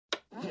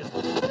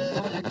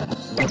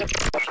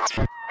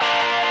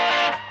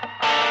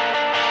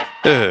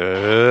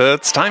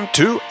It's time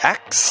to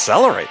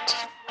accelerate.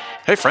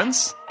 Hey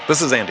friends,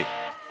 this is Andy.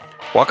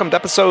 Welcome to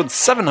episode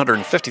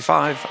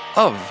 755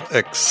 of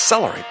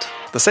Accelerate,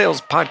 the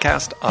sales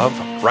podcast of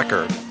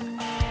record.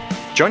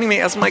 Joining me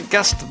as my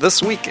guest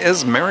this week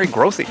is Mary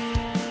Grothe.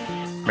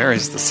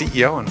 Mary's the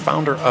CEO and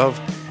founder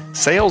of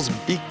Sales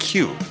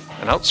BQ,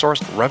 an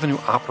outsourced revenue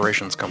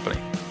operations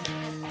company.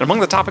 And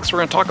among the topics we're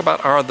going to talk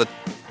about are the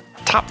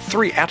top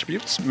 3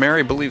 attributes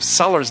Mary believes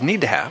sellers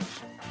need to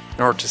have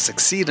in order to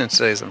succeed in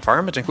today's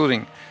environment,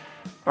 including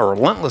a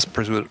relentless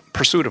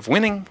pursuit of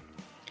winning,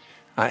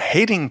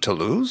 hating to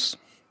lose,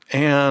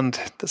 and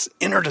this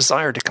inner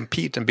desire to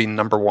compete and be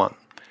number one.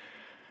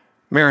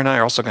 Mary and I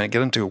are also going to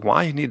get into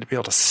why you need to be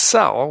able to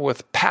sell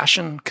with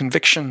passion,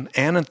 conviction,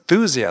 and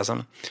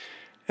enthusiasm,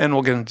 and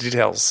we'll get into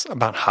details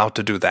about how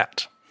to do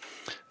that.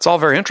 It's all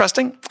very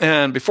interesting,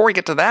 and before we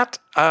get to that,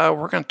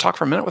 we're going to talk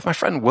for a minute with my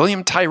friend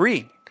William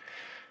Tyree.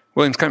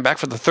 William's coming back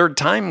for the 3rd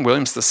time.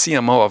 William's the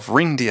CMO of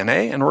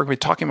RingDNA, and we're going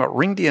to be talking about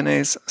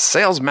RingDNA's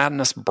Sales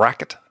Madness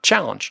Bracket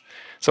Challenge.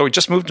 So we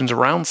just moved into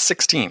round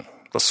 16,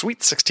 the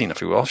Sweet 16, if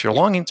you will. If you're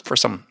longing for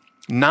some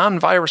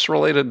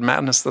non-virus-related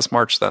madness this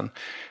March, then,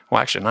 well,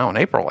 actually now in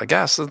April, I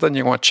guess, then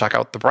you want to check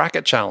out the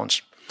Bracket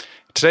Challenge.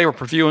 Today we're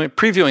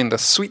previewing the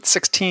Sweet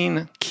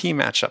 16 key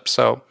matchup.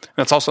 So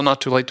it's also not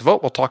too late to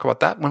vote. We'll talk about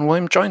that when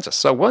William joins us.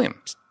 So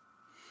William,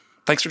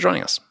 thanks for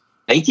joining us.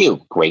 Thank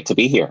you. Great to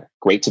be here.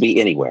 Great to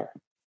be anywhere.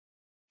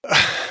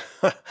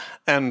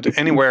 And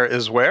anywhere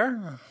is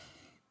where?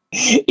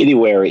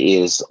 Anywhere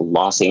is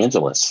Los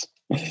Angeles.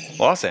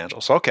 Los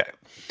Angeles, okay.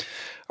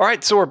 All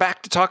right, so we're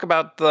back to talk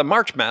about the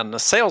March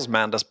Madness, Sales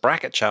Madness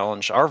Bracket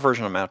Challenge, our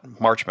version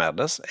of March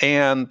Madness.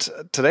 And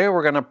today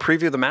we're going to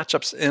preview the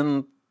matchups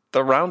in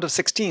the round of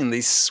 16,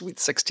 the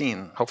Sweet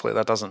 16. Hopefully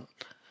that doesn't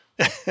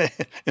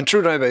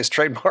intrude on anybody's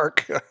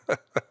trademark.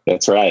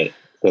 That's right.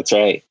 That's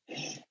right.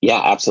 Yeah,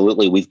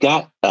 absolutely. We've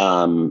got,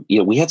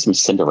 we had some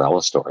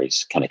Cinderella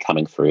stories kind of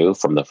coming through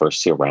from the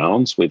first 2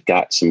 rounds. We've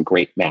got some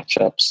great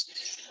matchups.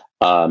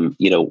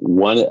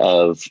 One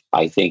of,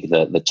 I think,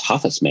 the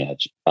toughest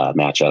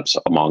matchups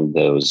among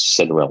those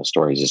Cinderella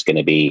stories is going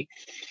to be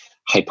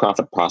High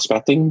Profit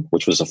Prospecting,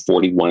 which was a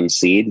 41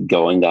 seed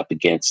going up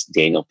against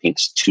Daniel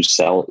Pink's To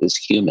Sell Is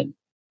Human.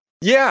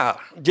 Yeah.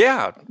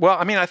 Well,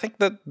 I mean, I think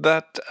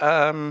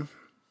that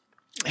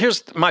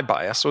here's my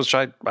bias, which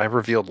I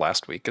revealed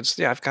last week. It's,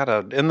 I've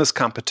got in this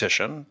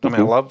competition, I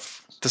mean, I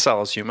love To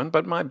Sell Is Human,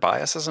 but my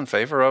bias is in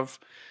favor of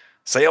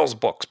sales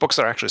books that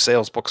are actually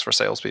sales books for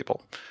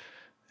salespeople.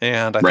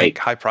 And I think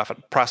High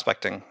Profit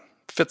Prospecting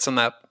fits in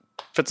that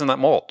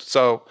mold.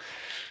 So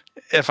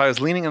if I was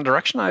leaning in a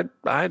direction,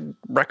 I'd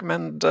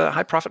recommend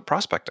High Profit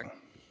Prospecting.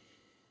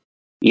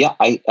 Yeah,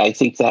 I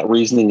think that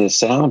reasoning is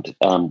sound.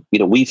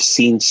 We've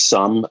seen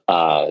some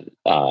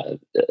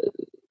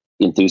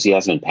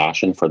enthusiasm and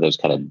passion for those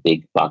kind of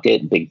big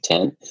bucket, big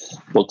tent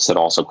books that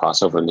also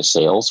cross over into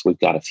sales. We've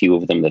got a few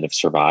of them that have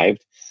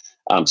survived.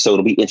 So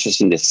it'll be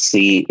interesting to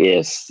see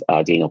if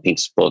Daniel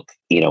Pink's book,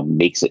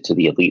 makes it to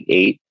the Elite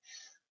 8.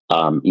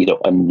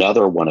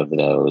 Another one of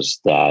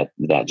those that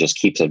just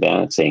keeps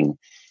advancing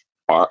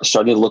are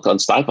starting to look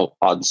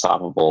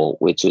unstoppable,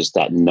 which is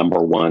that number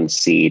 1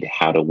 seed,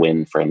 How to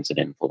Win Friends and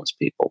Influence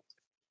People.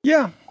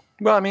 Yeah.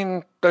 Well, I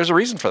mean, there's a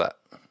reason for that.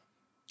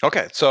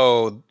 Okay.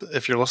 So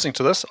if you're listening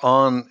to this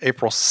on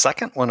April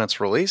 2nd, when it's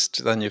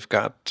released, then you've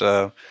got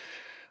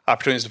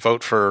opportunities to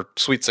vote for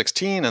Sweet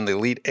 16 and the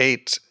Elite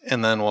 8,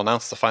 and then we'll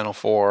announce the Final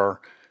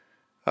 4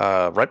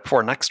 right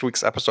before next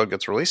week's episode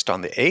gets released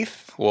on the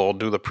 8th. We'll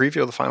do the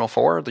preview of the Final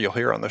 4 that you'll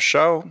hear on the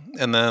show,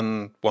 and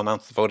then we'll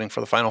announce the voting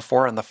for the Final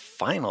 4 and the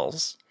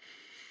finals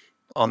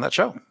on that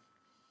show.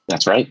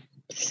 That's right.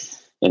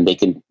 And they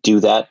can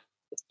do that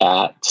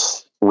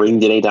at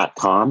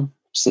ringdna.com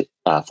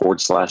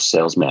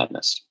 /sales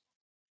madness.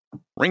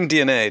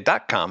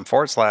 ringdna.com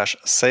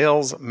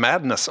 /sales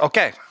madness.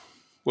 Okay,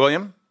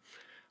 William,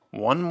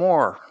 one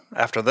more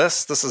after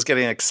this. This is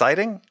getting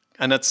exciting.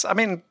 And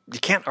you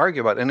can't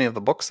argue about any of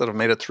the books that have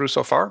made it through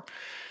so far.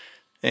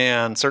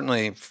 And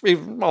certainly,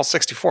 all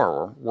 64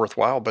 were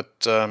worthwhile. But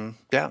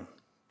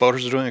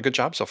voters are doing a good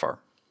job so far.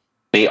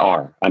 They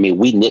are. I mean,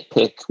 we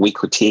nitpick, we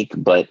critique,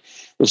 but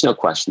there's no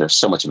question there's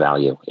so much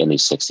value in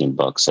these 16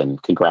 books.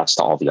 And congrats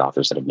to all the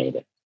authors that have made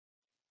it.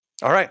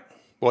 All right,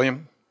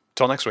 William,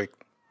 till next week.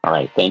 All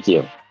right, thank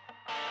you.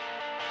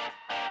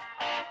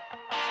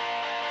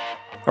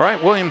 All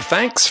right, William,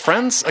 thanks,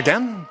 friends.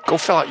 Again, go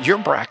fill out your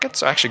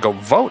brackets. Actually, go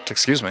vote,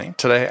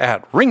 today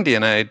at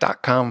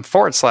ringdna.com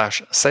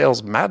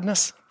 /sales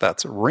madness.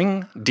 That's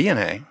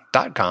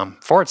ringdna.com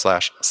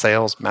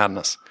 /sales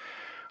madness.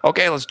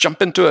 Okay, let's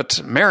jump into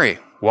it. Mary,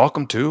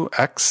 welcome to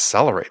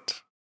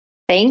Accelerate.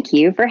 Thank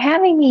you for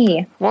having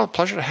me. Well,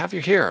 pleasure to have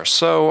you here.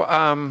 So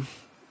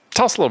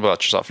tell us a little bit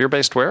about yourself. You're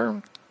based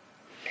where?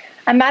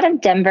 I'm out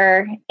of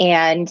Denver,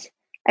 and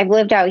I've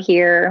lived out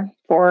here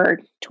for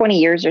 20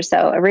 years or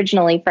so,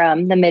 originally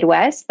from the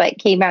Midwest, but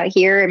came out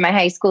here in my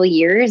high school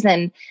years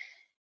and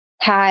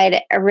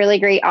had a really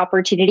great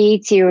opportunity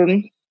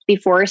to be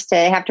forced to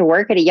have to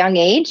work at a young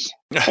age.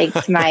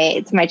 It's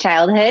my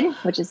childhood,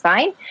 which is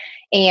fine.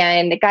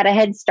 And got a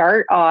head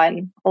start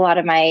on a lot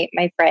of my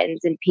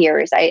friends and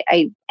peers.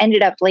 I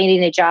ended up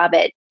landing a job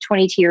at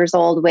 22 years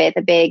old with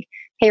a big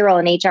payroll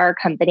and HR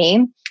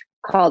company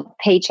called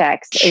Paychex.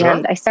 Sure.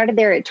 And I started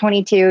there at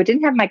 22,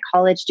 didn't have my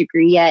college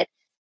degree yet,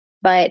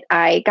 but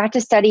I got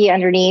to study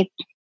underneath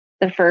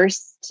the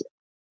first,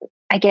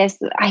 I guess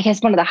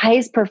one of the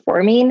highest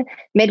performing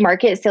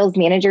mid-market sales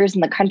managers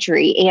in the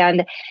country.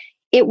 And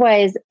it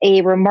was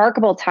a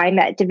remarkable time.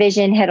 That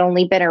division had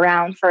only been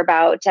around for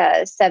about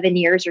 7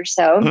 years or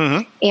so.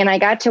 Mm-hmm. And I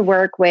got to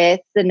work with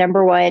the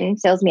number one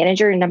sales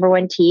manager and number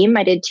one team.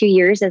 I did 2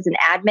 years as an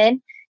admin,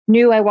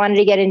 knew I wanted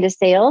to get into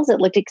sales. It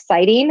looked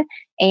exciting.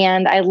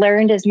 And I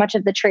learned as much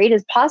of the trade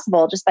as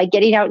possible just by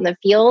getting out in the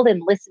field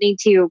and listening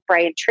to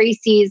Brian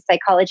Tracy's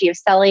Psychology of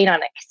Selling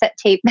on a cassette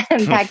tape,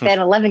 back then,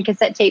 11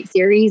 cassette tape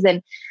series,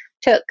 and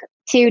took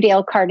 2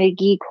 Dale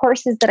Carnegie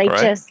courses that I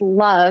just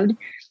loved.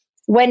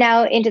 Went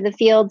out into the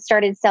field,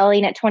 started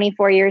selling at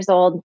 24 years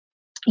old,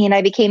 and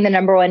I became the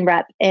number one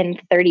rep in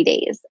 30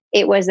 days.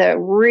 It was a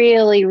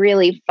really,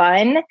 really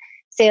fun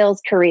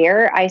sales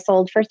career. I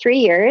sold for 3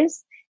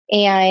 years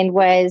and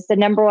was the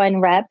number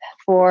one rep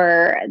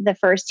for the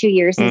first 2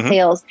 years in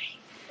sales.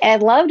 And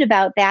I loved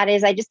about that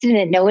is I just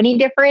didn't know any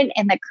different.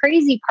 And the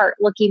crazy part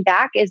looking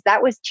back is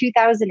that was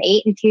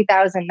 2008 and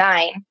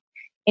 2009.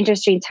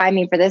 Interesting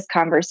timing for this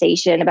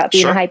conversation about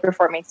being a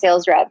high-performing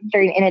sales rep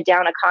in a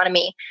down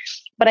economy.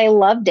 But I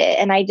loved it.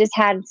 And I just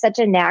had such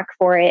a knack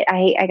for it.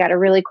 I got a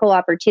really cool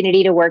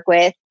opportunity to work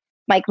with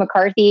Mike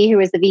McCarthy, who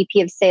was the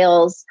VP of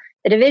sales.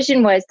 The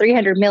division was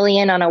 $300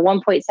 million on a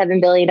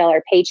 $1.7 billion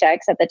Paychex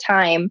at the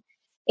time.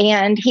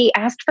 And he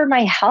asked for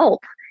my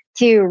help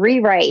to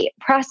rewrite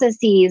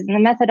processes and the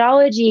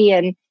methodology,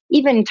 and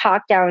even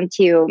talk down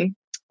to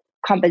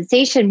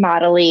compensation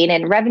modeling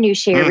and revenue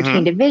share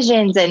between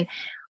divisions, and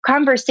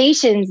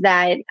conversations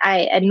that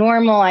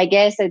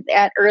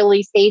at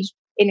early stage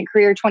in a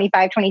career,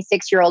 25,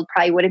 26-year-old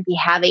probably wouldn't be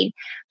having.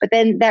 But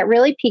then that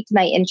really piqued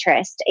my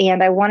interest.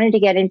 And I wanted to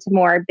get into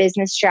more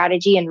business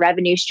strategy and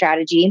revenue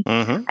strategy.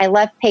 I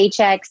left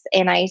Paychex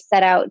and I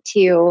set out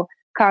to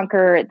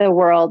conquer the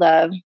world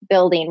of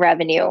building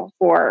revenue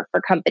for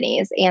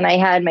companies. And I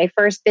had my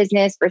first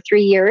business for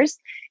 3 years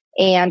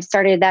and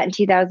started that in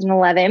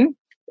 2011.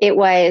 It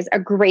was a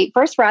great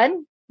first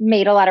run,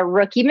 made a lot of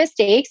rookie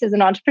mistakes as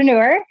an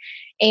entrepreneur.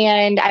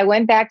 And I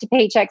went back to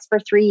Paychex for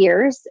 3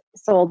 years,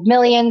 sold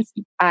millions.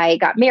 I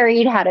got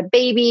married, had a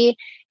baby.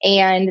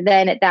 And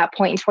then at that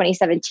point in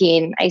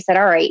 2017, I said,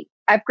 all right,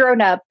 I've grown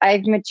up,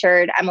 I've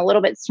matured. I'm a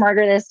little bit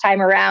smarter this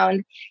time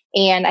around.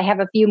 And I have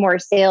a few more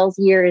sales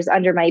years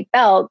under my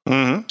belt.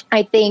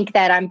 I think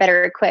that I'm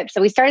better equipped.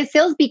 So we started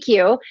Sales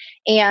BQ,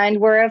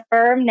 and we're a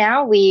firm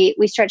now. We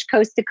stretch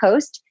coast to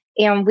coast.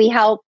 And we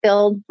help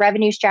build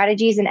revenue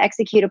strategies and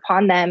execute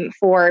upon them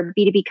for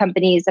B2B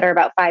companies that are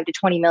about 5 to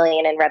 20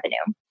 million in revenue.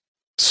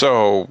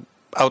 So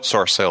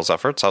outsourced sales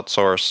efforts,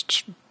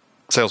 outsourced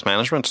sales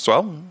management as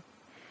well?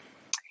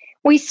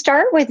 We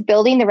start with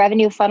building the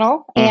revenue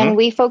funnel, and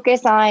we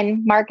focus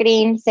on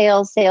marketing,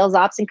 sales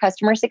ops, and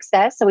customer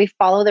success. So we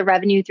follow the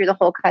revenue through the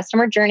whole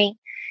customer journey,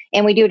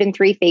 and we do it in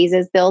 3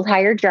 phases: build,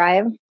 hire,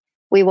 drive.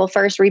 We will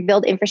first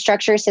rebuild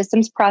infrastructure,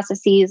 systems,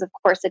 processes, of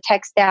course, the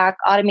tech stack,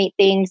 automate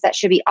things that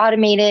should be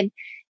automated.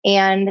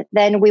 And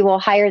then we will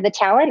hire the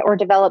talent or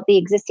develop the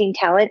existing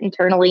talent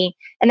internally.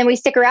 And then we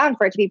stick around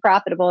for it to be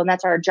profitable. And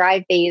that's our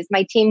drive phase.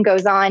 My team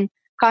goes on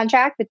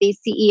contract with these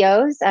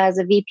CEOs as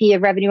a VP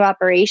of revenue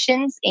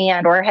operations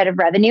or head of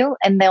revenue,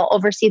 and they'll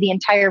oversee the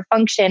entire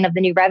function of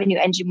the new revenue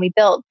engine we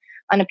built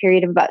on a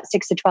period of about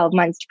 6 to 12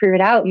 months to prove it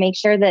out and make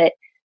sure that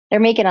they're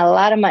making a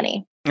lot of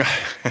money.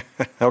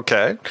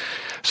 Okay.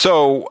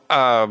 So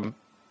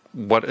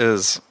what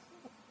is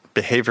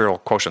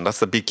behavioral quotient?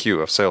 That's the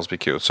BQ of Sales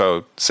BQ.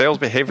 So sales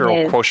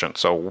behavioral quotient.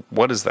 So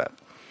what is that?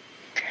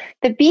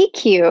 The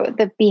BQ,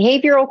 the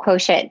behavioral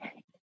quotient,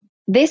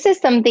 this is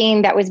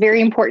something that was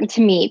very important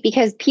to me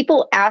because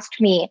people asked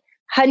me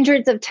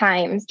hundreds of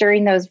times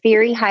during those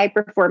very high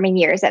performing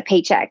years at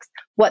Paychex,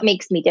 what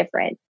makes me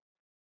different?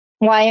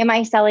 Why am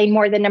I selling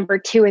more than number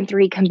 2 and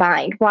 3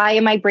 combined? Why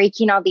am I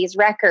breaking all these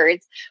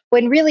records?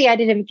 When really I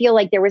didn't feel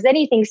like there was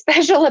anything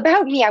special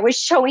about me. I was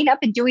showing up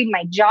and doing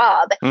my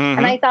job.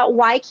 And I thought,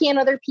 why can't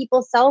other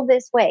people sell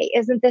this way?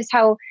 Isn't this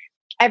how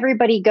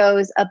everybody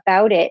goes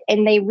about it?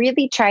 And they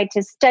really tried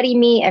to study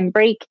me and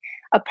break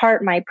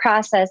apart my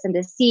process and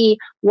to see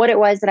what it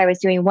was that I was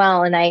doing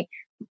well. And I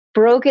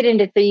broke it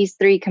into these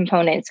 3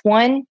 components.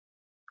 One,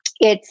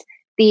 it's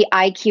the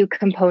IQ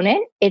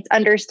component. It's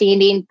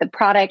understanding the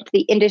product,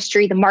 the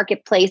industry, the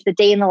marketplace, the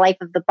day in the life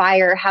of the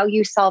buyer, how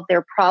you solve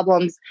their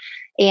problems.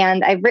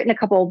 And I've written a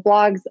couple of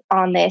blogs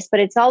on this,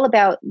 but it's all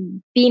about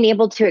being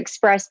able to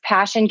express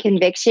passion,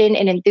 conviction,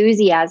 and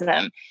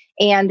enthusiasm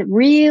and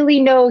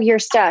really know your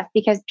stuff,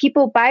 because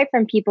people buy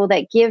from people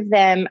that give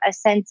them a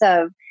sense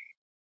of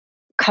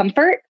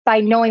comfort by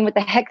knowing what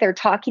the heck they're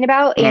talking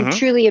about and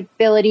truly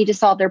ability to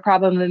solve their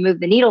problem and move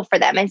the needle for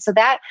them. And so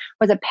that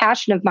was a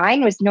passion of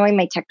mine, was knowing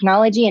my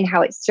technology and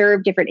how it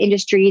served different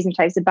industries and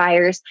types of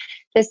buyers.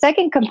 The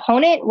second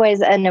component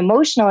was an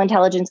emotional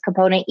intelligence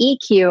component,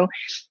 EQ,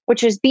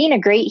 which was being a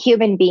great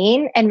human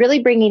being and really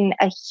bringing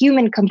a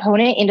human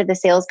component into the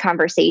sales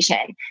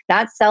conversation,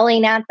 not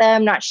selling at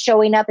them, not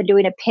showing up and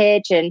doing a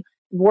pitch and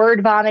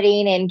word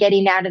vomiting and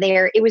getting out of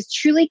there. It was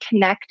truly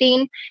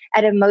connecting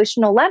at an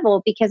emotional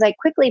level, because I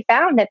quickly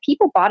found that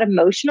people bought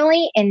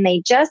emotionally and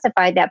they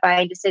justified that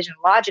buying decision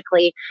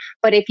logically.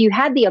 But if you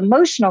had the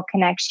emotional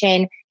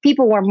connection,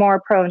 people were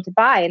more prone to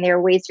buy, and there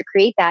are ways to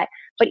create that.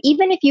 But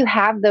even if you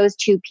have those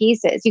two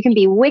pieces, you can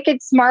be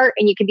wicked smart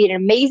and you can be an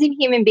amazing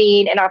human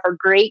being and offer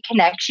great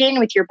connection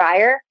with your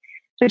buyer,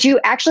 but you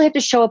actually have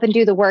to show up and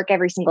do the work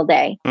every single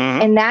day.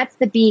 And that's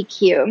the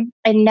BQ.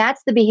 And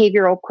that's the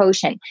behavioral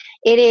quotient.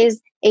 It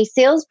is a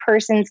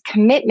salesperson's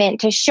commitment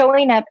to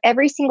showing up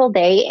every single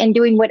day and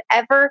doing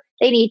whatever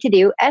they need to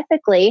do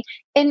ethically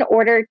in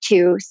order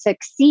to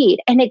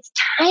succeed. And it's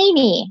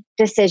tiny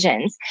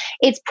decisions.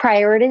 It's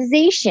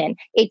prioritization.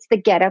 It's the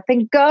get up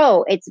and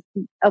go. It's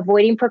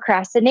avoiding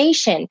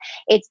procrastination.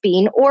 It's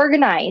being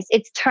organized.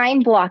 It's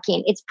time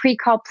blocking. It's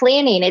pre-call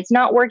planning. It's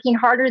not working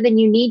harder than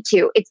you need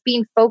to. It's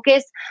being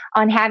focused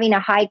on having a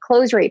high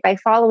close rate by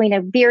following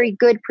a very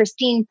good,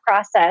 pristine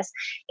process.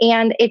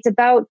 And it's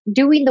about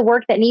doing the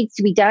work that needs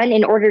to be done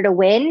in order to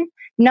win,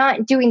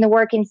 not doing the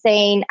work and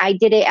saying, I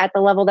did it at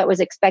the level that was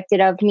expected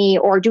of me,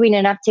 or doing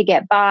enough to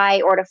get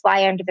by or to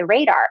fly under the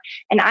radar.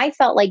 And I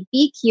felt like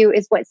BQ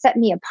is what set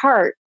me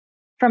apart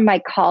from my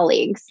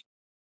colleagues.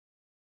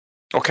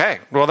 Okay.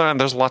 Well, then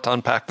there's a lot to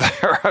unpack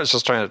there. I was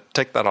just trying to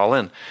take that all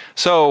in.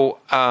 So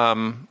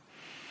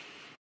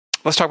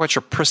let's talk about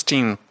your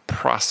pristine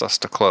process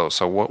to close.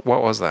 So what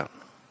was that?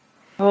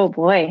 Oh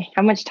boy,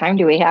 how much time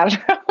do we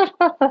have?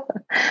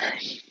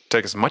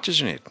 Take as much as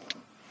you need.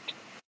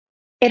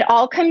 It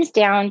all comes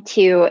down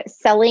to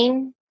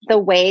selling the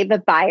way the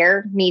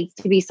buyer needs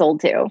to be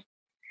sold to.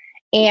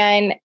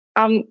 And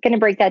I'm going to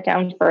break that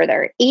down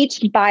further.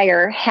 Each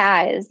buyer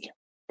has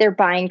their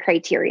buying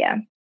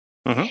criteria.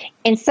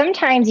 And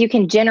sometimes you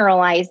can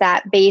generalize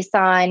that based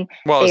on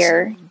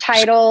their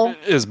title.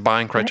 Is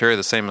buying criteria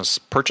the same as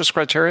purchase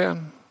criteria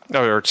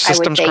or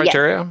systems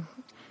criteria? Yes.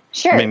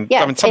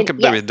 Sure. Some could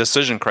be a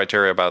decision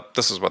criteria about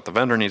this is what the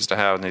vendor needs to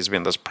have. It needs to be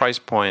in this price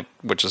point,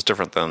 which is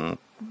different than,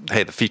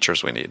 hey, the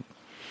features we need.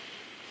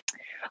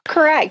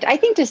 Correct. I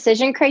think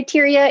decision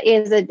criteria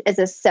is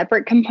a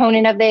separate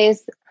component of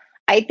this.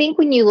 I think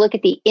when you look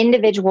at the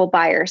individual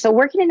buyer, so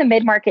working in a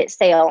mid-market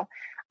sale,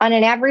 on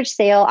an average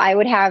sale, I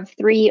would have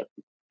 3,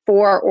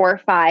 4, or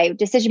 5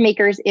 decision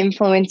makers,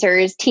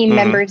 influencers, team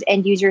members,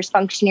 end users,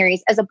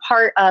 functionaries as a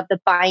part of the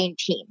buying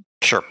team.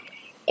 Sure.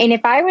 And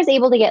if I was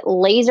able to get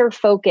laser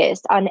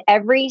focused on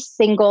every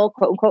single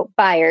quote unquote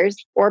buyers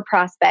or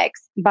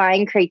prospects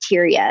buying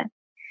criteria,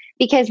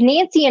 because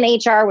Nancy in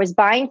HR was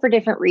buying for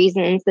different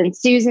reasons than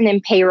Susan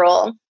in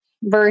payroll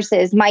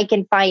versus Mike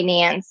in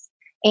finance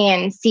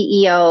and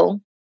CEO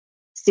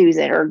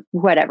Susan or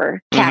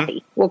whatever,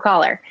 Kathy, we'll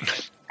call her.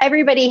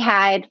 Everybody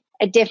had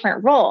a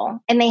different role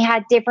and they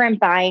had different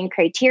buying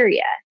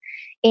criteria.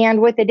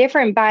 And with the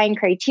different buying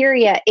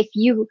criteria, if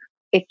you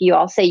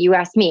all say you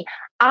asked me,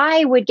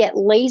 I would get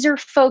laser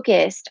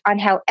focused on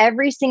how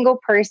every single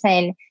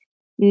person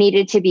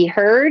needed to be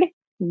heard,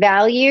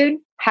 valued,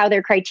 how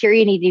their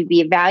criteria needed to be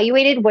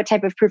evaluated, what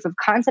type of proof of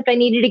concept I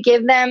needed to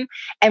give them,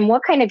 and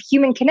what kind of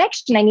human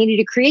connection I needed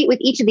to create with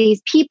each of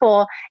these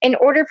people in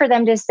order for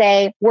them to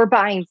say, we're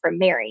buying from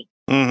Mary.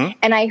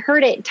 And I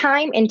heard it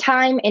time and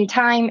time and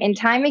time and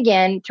time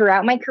again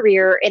throughout my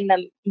career in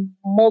the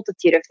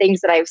multitude of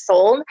things that I've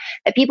sold,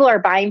 that people are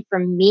buying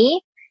from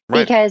me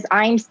because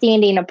I'm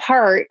standing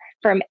apart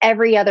from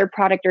every other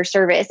product or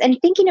service. And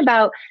thinking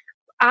about,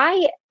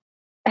 I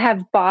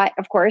have bought,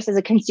 of course, as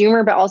a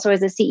consumer, but also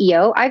as a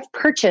CEO, I've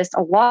purchased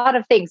a lot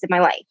of things in my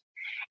life.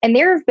 And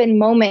there have been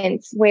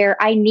moments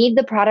where I need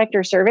the product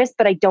or service,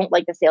 but I don't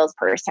like the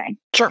salesperson.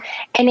 Sure.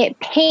 And it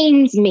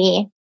pains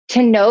me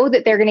to know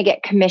that they're going to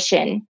get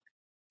commission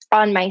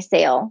on my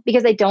sale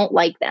because I don't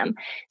like them.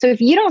 So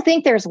if you don't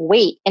think there's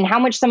weight in how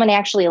much someone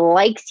actually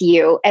likes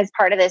you as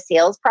part of the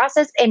sales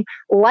process, and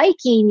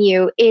liking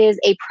you is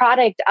a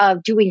product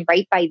of doing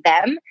right by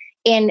them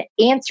and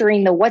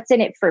answering the what's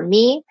in it for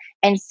me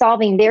and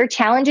solving their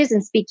challenges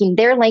and speaking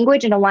their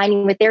language and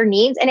aligning with their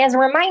needs. And as a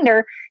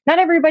reminder, not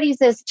everybody's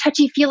this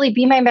touchy-feely,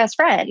 be my best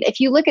friend.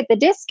 If you look at the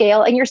DISC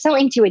scale and you're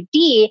selling to a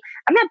D,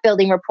 I'm not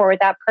building rapport with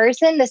that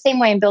person the same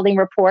way I'm building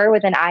rapport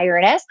with an I or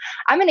an S.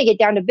 I'm going to get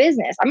down to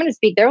business. I'm going to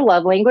speak their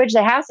love language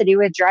that has to do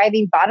with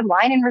driving bottom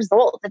line and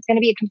results. It's going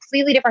to be a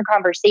completely different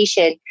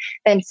conversation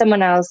than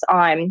someone else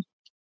on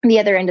the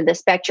other end of the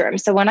spectrum.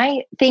 So when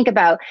I think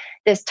about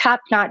this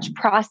top-notch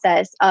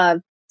process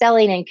of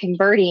selling and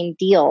converting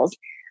deals,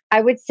 I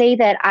would say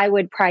that I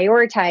would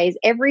prioritize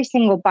every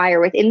single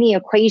buyer within the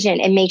equation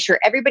and make sure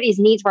everybody's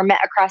needs were met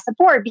across the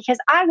board, because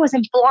I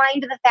wasn't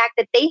blind to the fact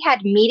that they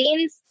had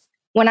meetings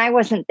when I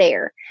wasn't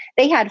there.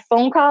 They had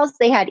phone calls,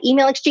 they had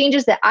email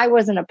exchanges that I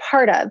wasn't a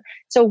part of.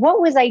 So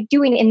what was I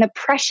doing in the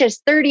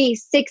precious 30,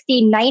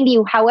 60, 90,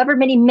 however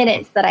many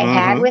minutes that I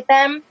had with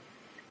them?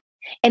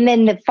 And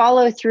then the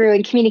follow through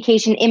and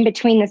communication in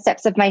between the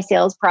steps of my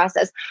sales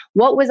process.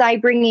 What was I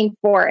bringing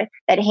forth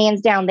that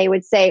hands down they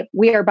would say,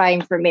 we are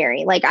buying from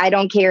Mary. Like, I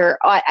don't care.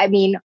 I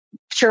mean,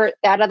 sure,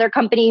 that other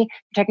company,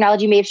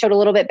 technology may have showed a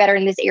little bit better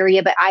in this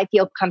area, but I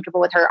feel comfortable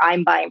with her.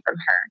 I'm buying from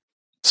her.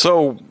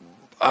 So,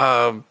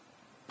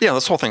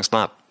 this whole thing's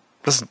the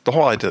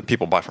whole idea that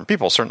people buy from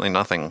people, certainly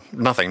nothing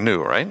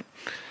new, right?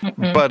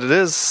 Mm-hmm. But it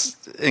is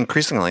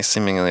increasingly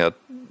seemingly a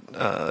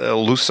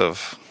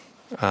elusive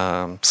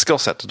skill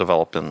set to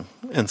develop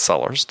in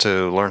sellers,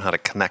 to learn how to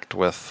connect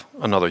with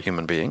another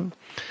human being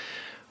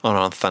on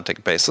an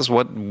authentic basis.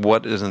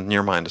 What is in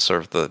your mind is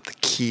sort of the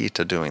key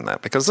to doing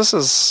that? Because this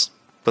is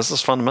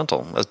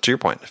fundamental. As to your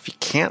point, if you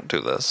can't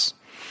do this,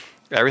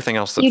 everything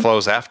else that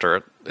flows after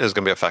it is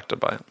going to be affected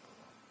by it.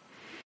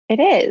 It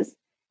is.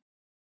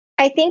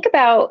 I think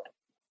about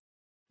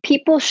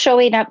people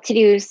showing up to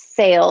do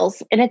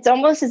sales, and it's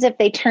almost as if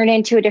they turn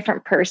into a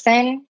different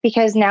person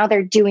because now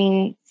they're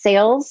doing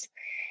sales.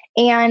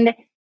 And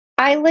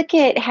I look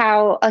at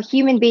how a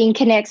human being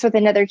connects with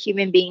another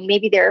human being.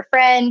 Maybe they're a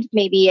friend,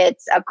 maybe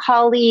it's a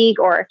colleague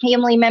or a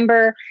family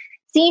member,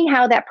 seeing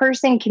how that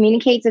person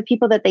communicates with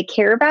people that they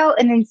care about,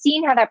 and then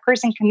seeing how that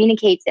person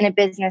communicates in a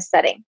business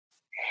setting.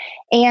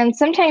 And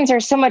sometimes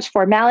there's so much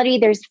formality,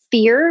 there's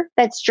fear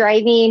that's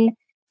driving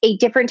a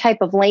different type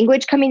of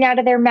language coming out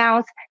of their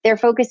mouth. They're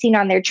focusing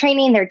on their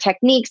training, their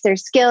techniques, their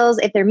skills.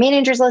 If their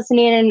manager's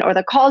listening in or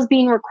the call's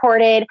being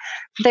recorded,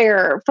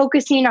 they're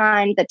focusing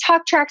on the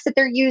talk tracks that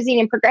they're using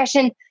in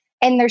progression,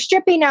 and they're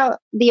stripping out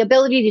the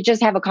ability to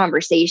just have a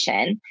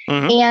conversation.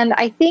 Mm-hmm. And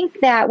I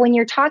think that when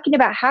you're talking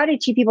about how do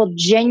two people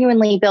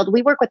genuinely build,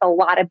 we work with a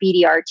lot of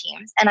BDR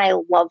teams, and I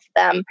love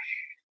them.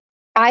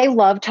 I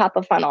love top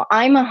of funnel.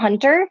 I'm a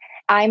hunter.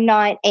 I'm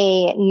not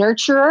a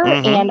nurturer,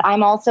 and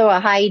I'm also a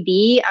high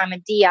D. I'm a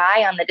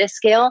DI on the DISC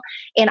scale.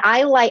 And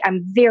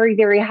I'm very,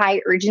 very high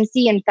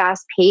urgency and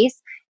fast pace.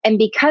 And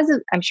because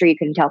of, I'm sure you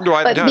couldn't tell,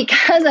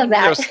 because of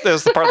that.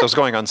 There's the part that was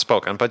going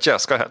unspoken, but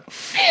yes, go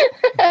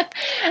ahead.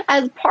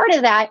 As part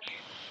of that,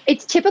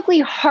 it's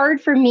typically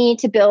hard for me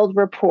to build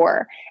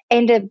rapport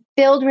and to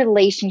build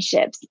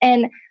relationships.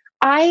 And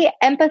I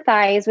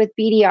empathize with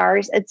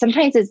BDRs.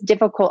 Sometimes it's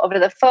difficult over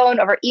the phone,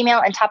 over email,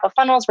 and top of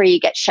funnels where you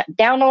get shut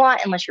down a lot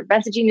unless your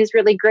messaging is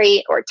really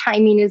great or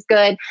timing is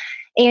good.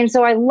 And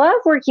so I love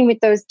working with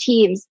those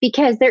teams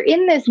because they're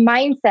in this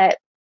mindset,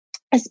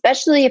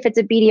 especially if it's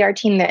a BDR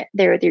team that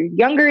they're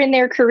younger in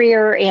their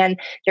career and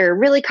they're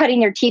really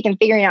cutting their teeth and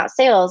figuring out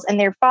sales, and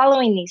they're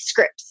following these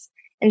scripts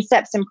and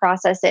steps and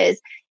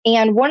processes.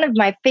 And one of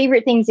my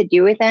favorite things to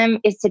do with them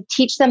is to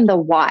teach them the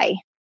why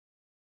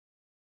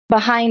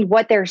behind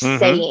what they're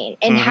saying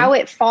and how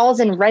it falls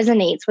and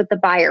resonates with the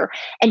buyer,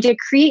 and to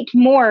create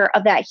more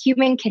of that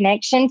human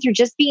connection through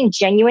just being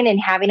genuine and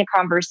having a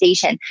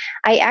conversation.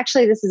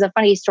 This is a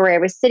funny story. I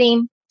was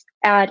sitting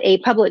at a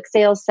public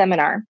sales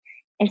seminar,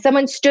 and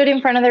someone stood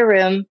in front of the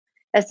room,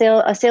 a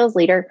sales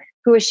leader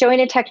who was showing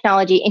a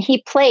technology, and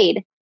he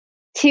played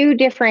 2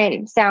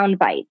 different sound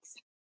bites.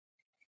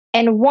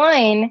 And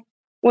one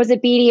was a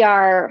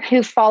BDR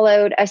who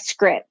followed a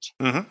script.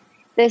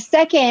 The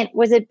second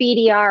was a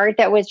BDR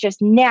that was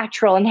just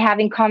natural and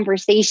having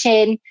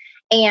conversation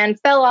and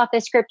fell off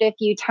the script a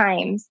few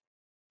times.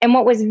 And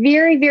what was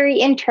very, very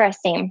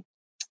interesting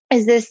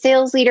is this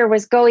sales leader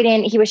was going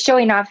in, he was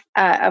showing off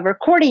a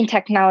recording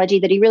technology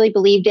that he really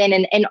believed in,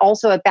 and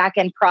also a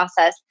back-end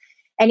process.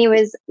 And he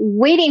was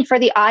waiting for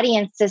the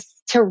audience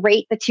to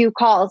rate the 2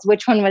 calls,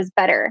 which one was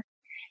better.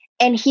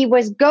 And he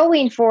was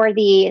going for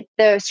the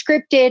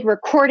scripted,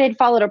 recorded,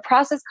 followed a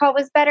process call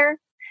was better.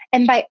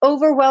 And by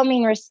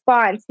overwhelming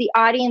response, the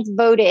audience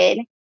voted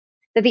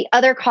that the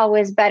other call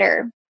was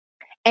better.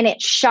 And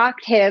it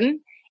shocked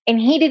him.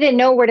 And he didn't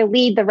know where to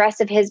lead the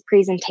rest of his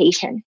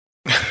presentation.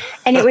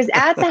 And it was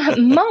at that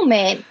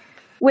moment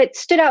what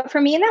stood out for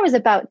me. And that was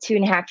about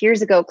 2.5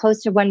 years ago,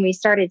 close to when we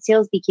started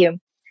Sales BQ.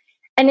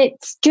 And it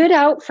stood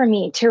out for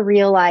me to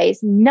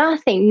realize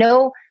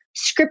no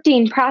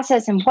scripting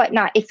process and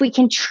whatnot. If we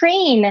can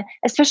train,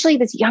 especially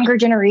this younger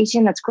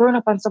generation that's grown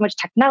up on so much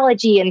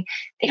technology and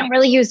they don't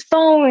really use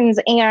phones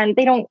and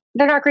they're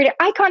not great at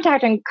eye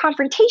contact and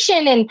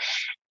confrontation. And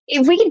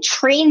if we can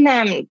train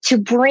them to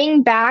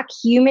bring back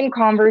human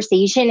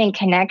conversation and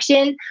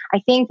connection,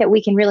 I think that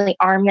we can really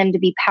arm them to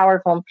be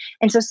powerful.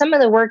 And so some of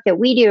the work that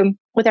we do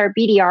with our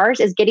BDRs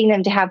is getting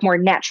them to have more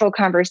natural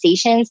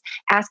conversations,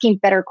 asking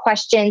better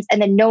questions,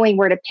 and then knowing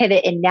where to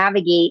pivot and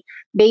navigate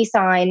based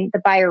on the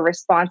buyer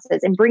responses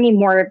and bringing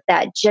more of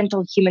that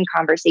gentle human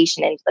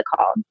conversation into the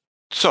call.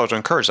 So to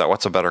encourage that,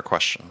 what's a better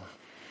question?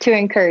 To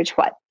encourage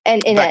what?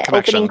 And in an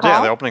opening call?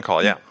 Yeah, the opening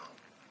call, yeah.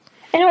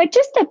 It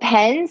just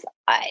depends.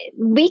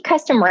 We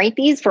custom write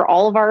these for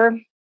all of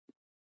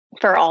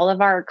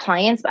our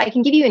clients. I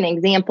can give you an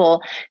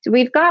example. So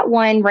we've got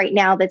one right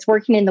now that's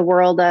working in the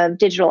world of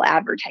digital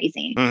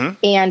advertising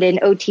and in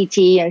OTT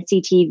and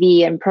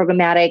CTV and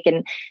programmatic.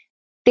 And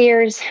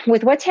there's,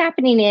 with what's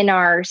happening in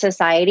our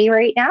society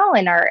right now,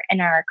 in our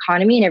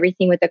economy and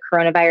everything with the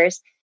coronavirus,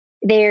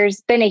 there's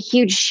been a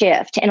huge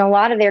shift, and a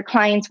lot of their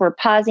clients were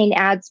pausing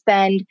ad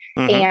spend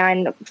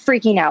and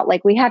freaking out.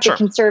 Like, we have to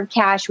conserve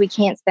cash. We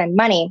can't spend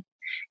money.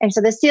 And so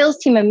the sales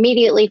team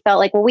immediately felt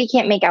like, well, we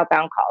can't make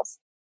outbound calls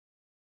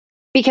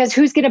because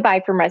who's going to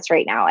buy from us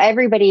right now?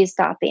 Everybody is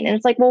stopping. And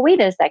it's like, well, wait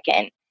a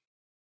second.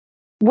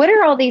 What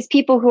are all these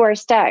people who are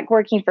stuck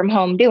working from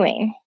home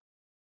doing?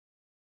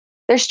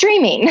 They're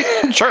streaming.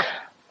 Sure.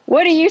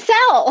 What do you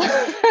sell?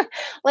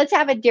 Let's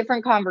have a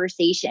different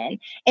conversation.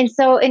 And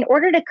so in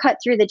order to cut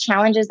through the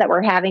challenges that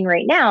we're having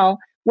right now,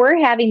 we're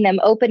having them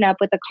open up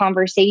with a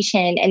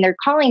conversation, and they're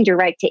calling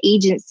direct to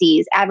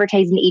agencies,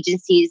 advertising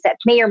agencies that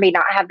may or may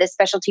not have this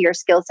specialty or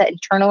skill set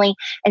internally.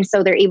 And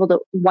so they're able to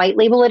white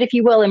label it, if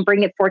you will, and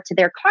bring it forth to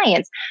their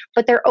clients.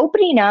 But they're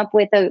opening up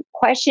with a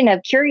question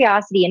of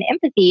curiosity and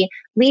empathy,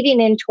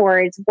 leading in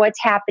towards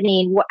what's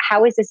happening.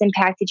 How has this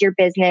impacted your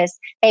business?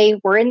 Hey,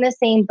 we're in the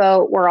same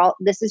boat.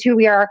 This is who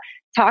we are.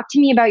 Talk to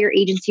me about your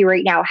agency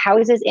right now. How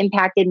is this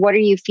impacted? What are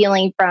you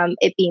feeling from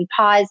it being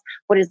paused?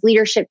 What has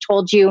leadership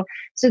told you?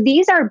 So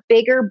these are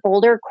bigger,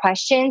 bolder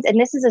questions. And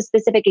this is a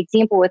specific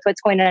example with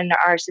what's going on in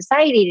our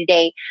society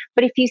today.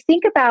 But if you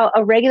think about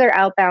a regular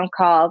outbound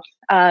call,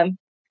 hey,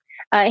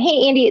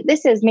 Andy,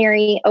 this is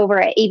Mary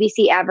over at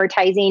ABC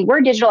Advertising. We're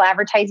a digital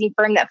advertising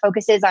firm that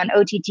focuses on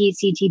OTT,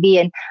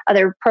 CTV, and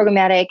other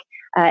programmatic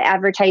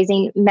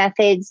advertising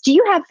methods. Do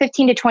you have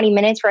 15 to 20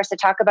 minutes for us to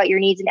talk about your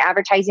needs in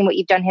advertising, what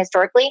you've done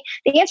historically?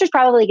 The answer is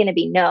probably going to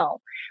be no.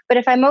 But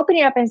if I'm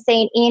opening up and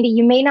saying, Andy,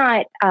 you may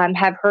not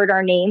have heard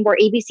our name. We're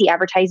ABC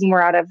Advertising.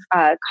 We're out of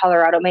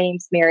Colorado. My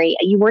name's Mary.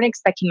 You weren't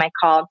expecting my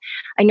call.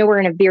 I know we're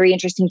in a very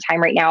interesting time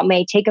right now.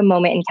 May I take a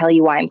moment and tell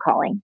you why I'm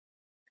calling?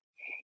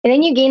 And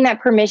then you gain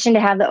that permission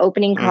to have the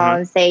opening call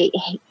and say,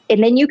 hey,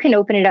 and then you can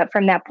open it up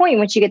from that point.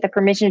 Once you get the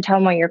permission to tell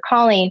them why you're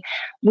calling,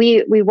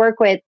 we work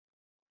with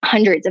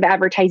hundreds of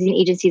advertising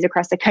agencies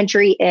across the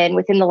country. And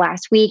within the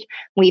last week,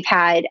 we've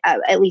had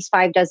at least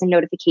 5 dozen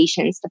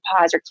notifications to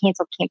pause or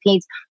cancel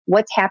campaigns.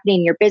 What's happening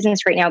in your business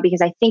right now? Because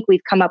I think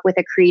we've come up with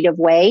a creative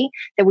way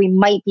that we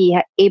might be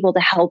able to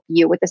help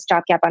you with the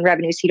stopgap on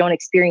revenue so you don't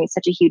experience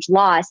such a huge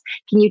loss.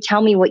 Can you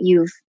tell me what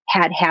you've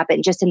had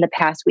happen just in the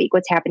past week?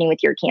 What's happening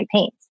with your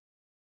campaigns?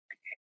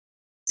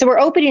 So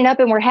we're opening up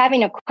and we're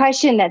having a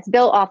question that's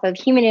built off of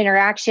human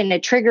interaction, a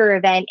trigger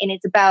event, and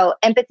it's about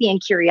empathy and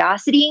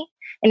curiosity.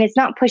 And it's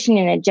not pushing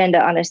an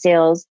agenda on a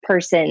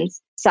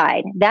salesperson's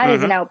side. That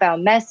is an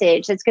outbound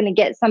message that's going to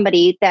get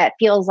somebody that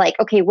feels like,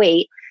 okay,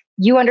 wait,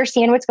 you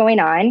understand what's going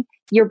on.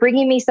 You're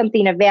bringing me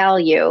something of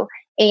value.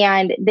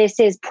 And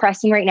this is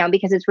pressing right now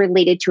because it's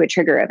related to a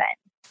trigger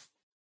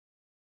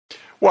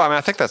event. Well, I mean,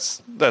 I think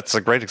that's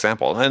a great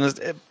example.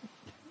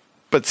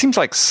 But it seems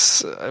like,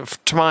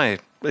 to my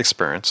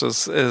experience,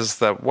 is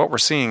that what we're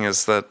seeing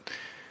is that,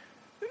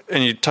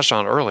 and you touched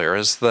on it earlier,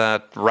 is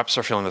that reps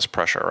are feeling this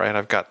pressure, right?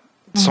 I've got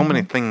so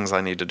many things I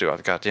need to do.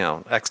 I've got,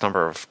 X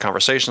number of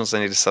conversations I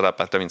need to set up.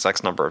 That means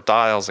X number of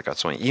dials. I've got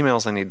so many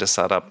emails I need to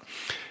set up.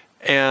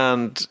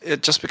 And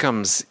it just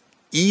becomes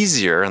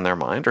easier in their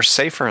mind, or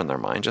safer in their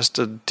mind, just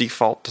to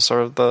default to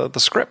sort of the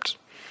script.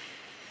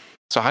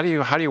 So how do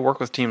you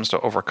work with teams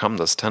to overcome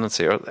this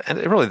tendency? And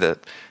it really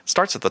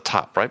starts at the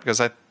top, right?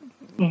 Because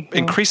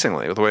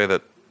increasingly, with the way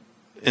that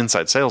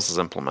inside sales is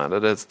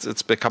implemented,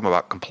 it's become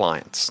about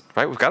compliance,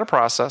 right? We've got a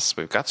process.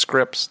 We've got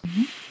scripts.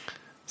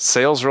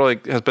 Sales really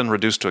has been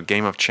reduced to a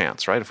game of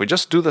chance, right? If we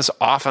just do this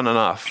often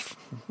enough,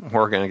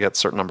 we're going to get a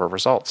certain number of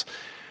results,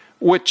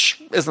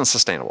 which isn't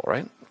sustainable,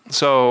 right?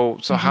 So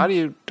how do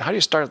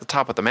you start at the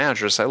top with the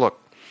manager to say, look,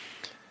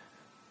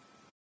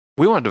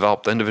 we want to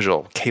develop the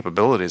individual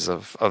capabilities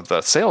of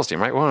the sales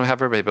team, right? We want to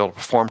have everybody be able to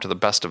perform to the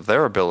best of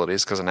their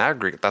abilities, because in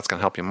aggregate, that's going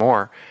to help you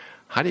more.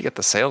 How do you get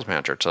the sales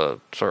manager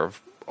to sort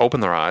of open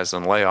their eyes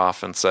and lay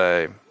off and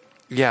say,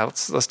 yeah,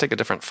 let's take a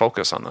different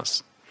focus on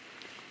this?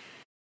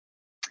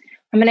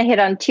 I'm going to hit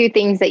on 2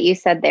 things that you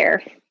said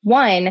there.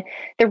 One,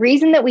 the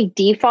reason that we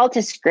default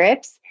to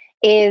scripts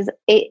is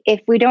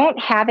if we don't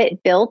have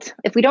it built,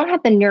 if we don't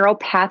have the neural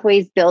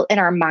pathways built in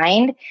our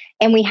mind,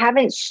 and we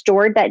haven't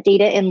stored that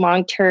data in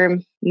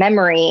long-term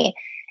memory,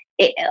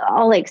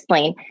 I'll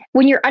explain.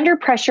 When you're under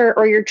pressure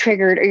or you're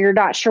triggered or you're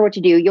not sure what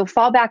to do, you'll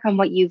fall back on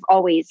what you've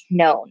always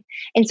known.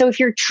 And so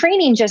if you're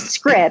training just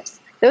scripts,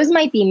 those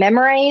might be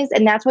memorized,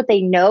 and that's what they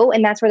know,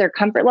 and that's where their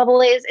comfort level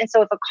is. And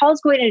so if a call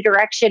is going in a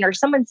direction, or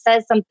someone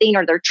says something,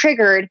 or they're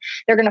triggered,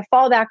 they're going to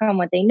fall back on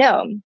what they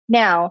know.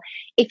 Now,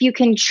 if you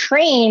can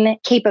train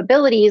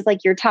capabilities like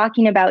you're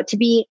talking about to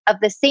be of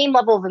the same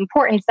level of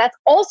importance, that's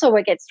also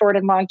what gets stored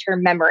in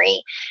long-term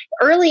memory.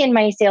 Early in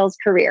my sales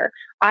career,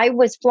 I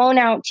was flown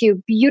out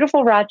to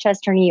beautiful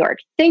Rochester, New York,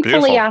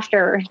 thankfully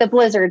after the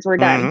blizzards were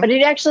done, but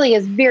it actually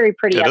is very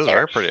pretty up there. It is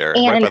very pretty.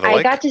 And right by the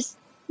lake. Got to...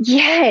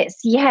 Yes.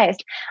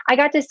 I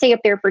got to stay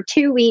up there for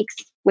 2 weeks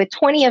with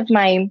 20 of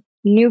my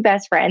new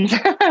best friends,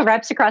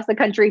 reps across the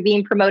country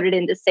being promoted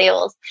into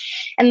sales.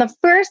 And the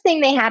first thing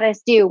they had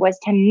us do was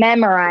to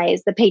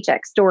memorize the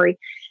paycheck story.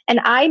 And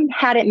I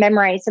had it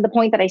memorized to the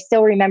point that I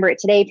still remember it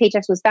today.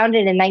 Paychex was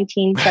founded in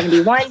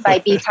 1971 by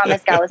B.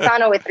 Thomas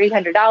Golisano with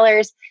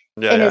 $300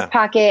 in his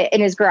pocket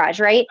in his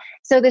garage, right?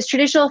 So this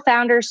traditional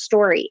founder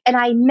story. And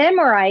I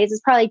memorized,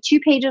 it's probably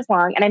 2 pages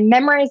long, and I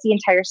memorized the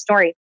entire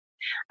story.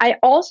 I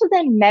also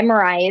then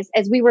memorized,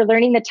 as we were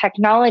learning the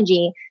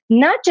technology,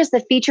 not just the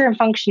feature and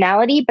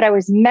functionality, but I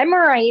was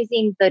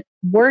memorizing the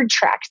word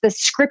tracks, the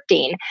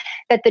scripting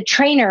that the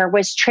trainer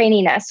was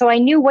training us. So I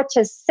knew what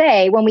to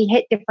say when we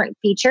hit different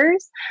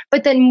features.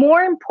 But then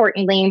more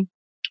importantly,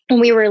 when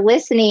we were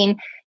listening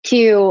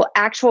to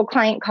actual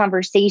client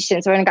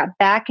conversations. So when I got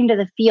back into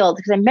the field,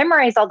 because I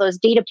memorized all those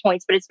data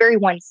points, but it's very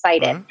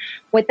one-sided. Mm-hmm.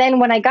 But then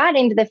when I got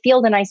into the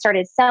field and I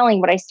started selling,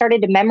 what I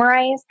started to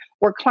memorize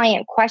were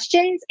client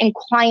questions and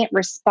client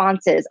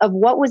responses of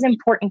what was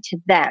important to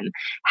them.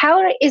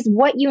 How is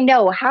what you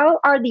know? How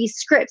are these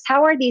scripts?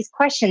 How are these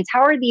questions?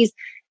 How are these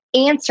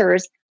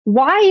answers?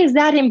 Why is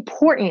that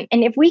important?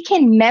 And if we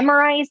can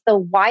memorize the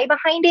why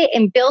behind it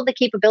and build the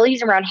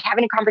capabilities around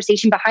having a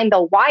conversation behind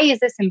the why is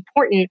this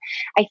important,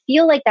 I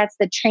feel like that's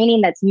the training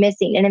that's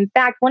missing. And in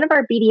fact, one of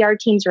our BDR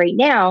teams right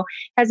now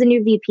has a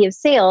new VP of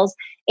sales,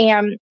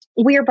 and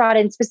we are brought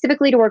in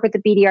specifically to work with the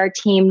BDR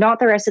team, not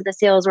the rest of the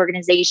sales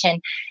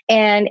organization.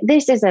 And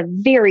this is a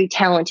very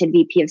talented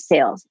VP of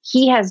sales.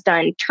 He has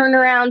done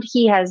turnaround.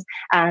 He has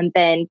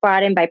been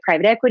brought in by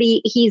private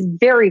equity. He's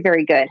very,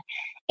 very good.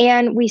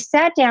 And we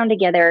sat down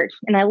together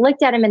and I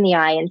looked at him in the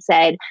eye and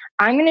said,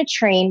 I'm going to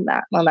train,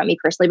 well, not me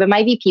personally, but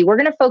my VP, we're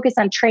going to focus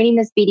on training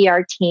this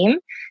BDR team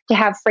to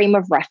have frame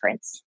of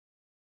reference,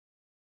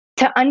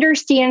 to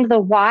understand the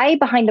why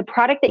behind the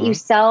product that you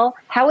sell,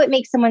 how it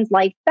makes someone's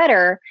life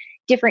better,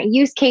 different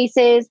use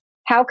cases,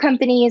 how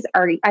companies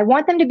are, I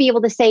want them to be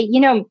able to say, you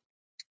know,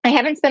 I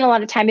haven't spent a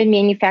lot of time in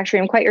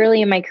manufacturing. I'm quite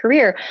early in my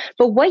career,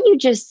 but what you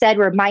just said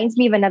reminds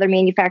me of another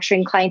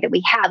manufacturing client that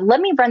we had.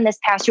 Let me run this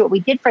past you, what we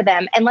did for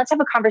them, and let's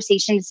have a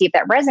conversation to see if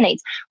that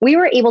resonates. We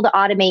were able to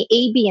automate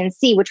A, B, and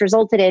C, which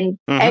resulted in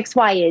X,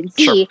 Y, and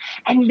Z. Sure.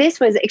 And this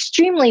was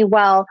extremely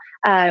well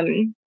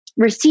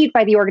received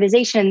by the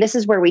organization. And this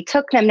is where we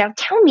took them. Now,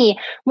 tell me,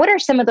 what are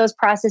some of those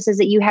processes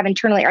that you have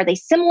internally? Are they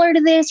similar to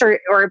this?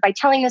 Or by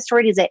telling the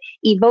story, does it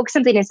evoke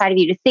something inside of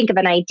you to think of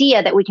an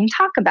idea that we can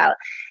talk about?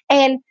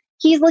 And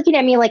he's looking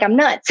at me like I'm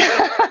nuts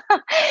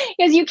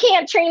because you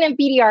can't train a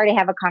BDR to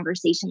have a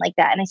conversation like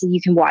that. And I said,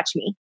 you can watch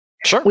me.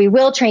 Sure. We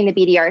will train the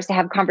BDRs to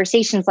have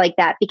conversations like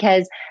that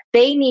because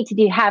they need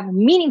to have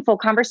meaningful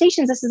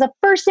conversations. This is a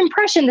first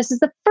impression. This is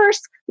the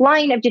first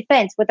line of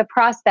defense with a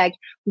prospect.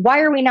 Why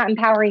are we not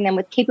empowering them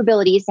with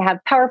capabilities to have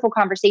powerful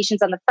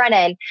conversations on the front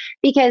end?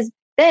 Because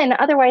then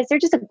otherwise they're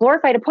just a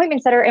glorified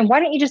appointment setter. And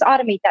why don't you just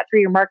automate that through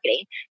your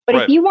marketing? But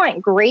if you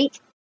want great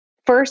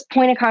first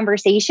point of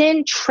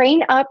conversation,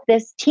 train up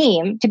this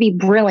team to be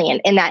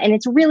brilliant in that. And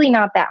it's really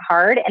not that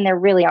hard. And they're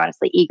really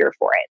honestly eager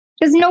for it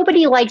because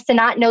nobody likes to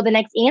not know the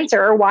next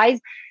answer or why.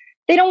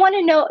 They don't want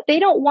to know. They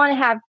don't want to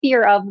have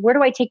fear of where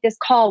do I take this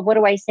call? What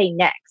do I say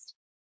next?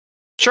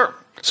 Sure.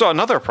 So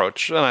another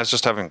approach, and I was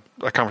just having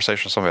a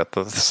conversation with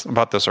somebody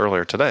about this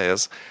earlier today,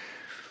 is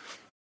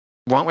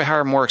why don't we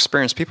hire more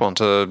experienced people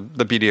into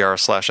the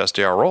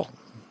BDR/SDR role?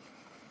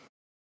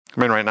 I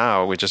mean, right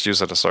now we just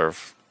use it to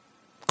serve,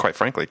 quite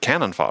frankly,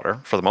 cannon fodder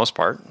for the most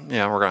part.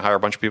 Yeah, we're going to hire a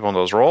bunch of people in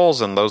those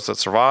roles, and those that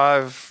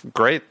survive,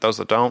 great. Those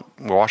that don't,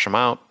 we'll wash them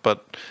out.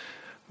 But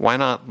why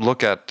not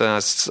look at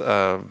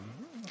having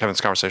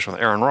this conversation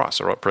with Aaron Ross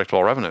or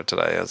Predictable Revenue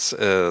today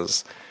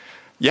is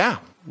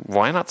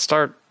why not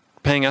start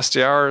paying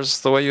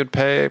SDRs the way you'd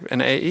pay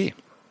an AE?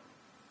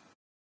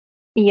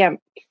 Yeah,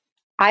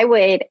 I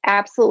would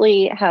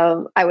absolutely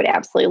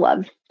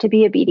love to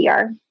be a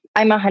BDR.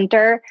 I'm a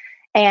hunter,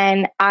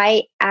 and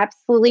I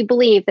absolutely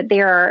believe that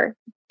there are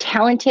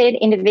talented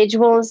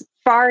individuals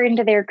far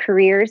into their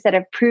careers that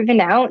have proven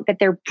out that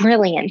they're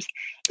brilliant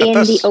in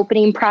the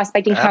opening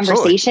prospecting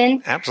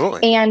conversation.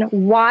 Absolutely. And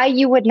why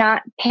you would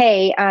not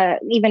pay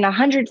even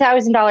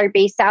 $100,000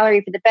 base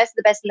salary for the best of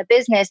the best in the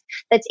business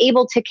that's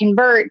able to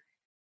convert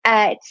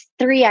at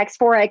 3x,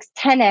 4x,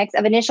 10x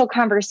of initial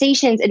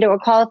conversations into a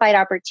qualified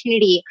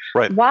opportunity.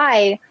 Right.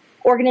 Why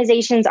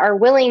organizations are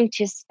willing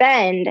to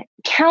spend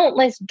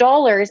countless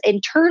dollars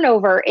in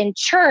turnover and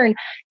churn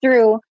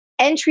through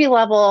entry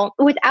level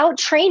without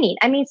training.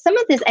 I mean, some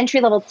of this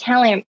entry level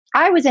talent,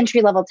 I was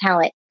entry level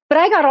talent, but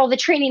I got all the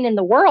training in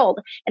the world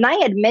and I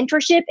had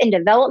mentorship and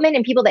development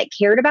and people that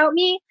cared about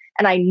me.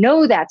 And I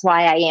know that's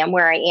why I am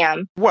where I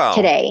am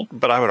today.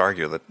 But I would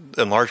argue that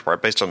in large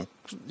part, based on,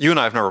 you and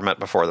I have never met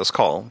before this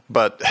call,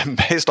 but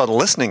based on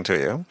listening to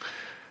you,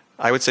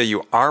 I would say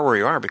you are where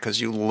you are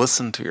because you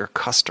listen to your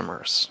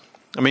customers.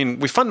 I mean,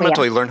 we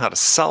fundamentally learn how to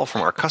sell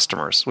from our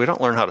customers. We don't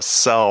learn how to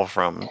sell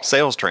from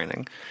sales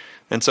training.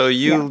 And so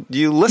you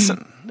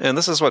listen. And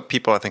this is what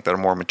people, I think, that are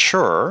more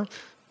mature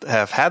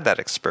have had that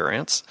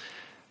experience.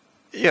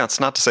 Yeah, it's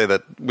not to say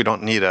that we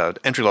don't need an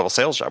entry-level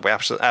sales job. We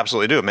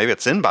absolutely do. Maybe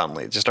it's inbound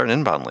leads. You start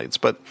inbound leads.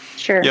 But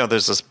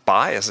there's this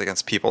bias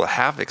against people that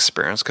have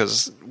experience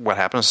because what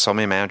happens is so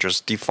many managers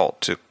default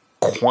to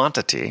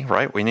quantity,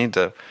 right? We need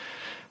to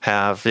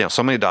have,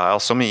 so many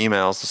dials, so many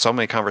emails, so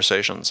many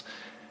conversations.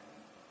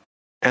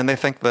 And they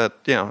think that,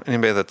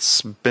 anybody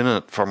that's been in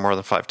it for more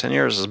than 5-10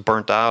 years is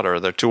burnt out, or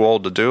they're too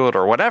old to do it,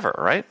 or whatever,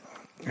 right?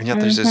 And yet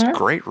there's these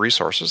great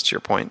resources, to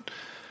your point.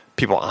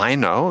 People I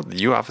know,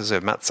 you obviously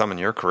have met some in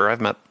your career. I've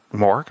met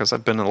more because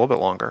I've been a little bit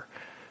longer,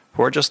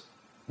 who are just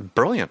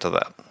brilliant at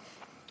that.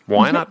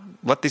 Why not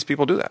let these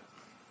people do that?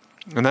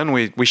 And then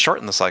we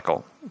shorten the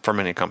cycle for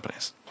many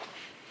companies.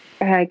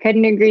 I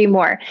couldn't agree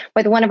more.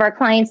 With one of our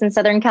clients in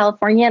Southern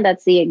California,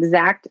 that's the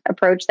exact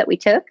approach that we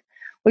took.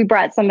 We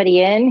brought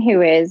somebody in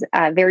who is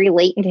very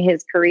late into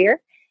his career,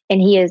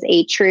 and he is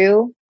a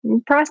true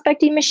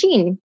prospecting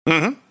machine.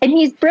 And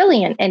he's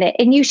brilliant in it.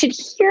 And you should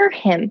hear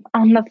him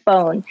on the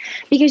phone,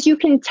 because you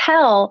can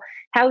tell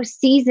how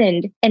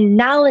seasoned and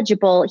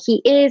knowledgeable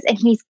he is. And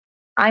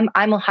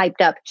I'm hyped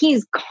up.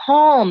 He's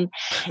calm,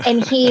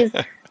 and he's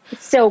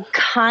so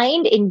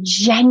kind and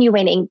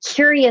genuine and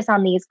curious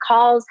on these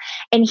calls.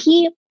 And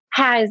he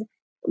has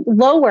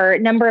lower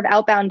number of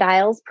outbound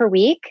dials per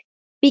week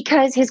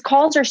because his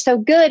calls are so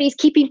good. He's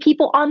keeping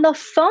people on the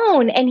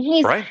phone, and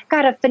he's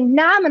got a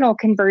phenomenal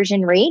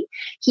conversion rate.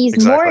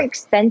 He's more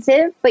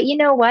expensive, but you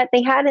know what?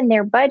 They had in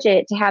their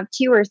budget to have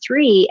 2 or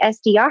 3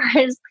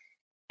 SDRs,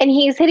 and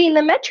he's hitting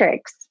the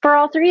metrics for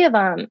all 3 of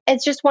them.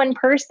 It's just one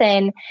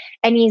person,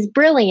 and he's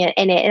brilliant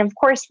in it. And of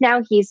course,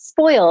 now he's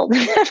spoiled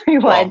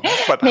everyone. Well,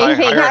 but how do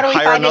we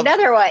find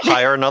another one?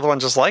 Hire another one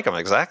just like him.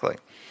 Exactly.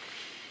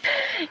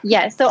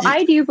 Yes. So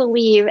I do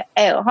believe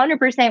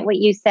 100% what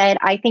you said.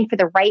 I think for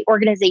the right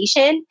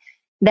organization,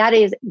 that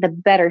is the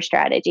better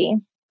strategy.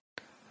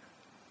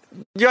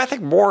 Yeah, I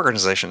think more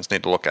organizations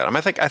need to look at them.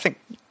 I think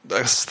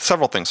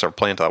several things sort of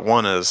play into that.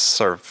 One is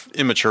sort of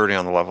immaturity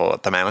on the level,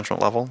 at the management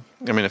level.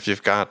 I mean, if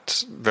you've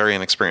got very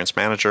inexperienced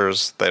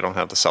managers, they don't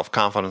have the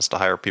self-confidence to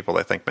hire people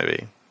they think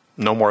maybe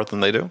know more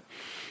than they do.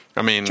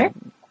 I mean,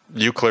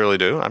 you clearly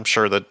do. I'm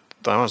sure that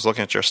I was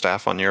looking at your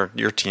staff on your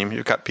team.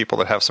 You've got people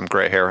that have some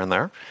gray hair in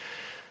there.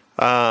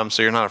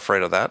 So you're not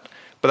afraid of that.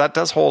 But that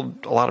does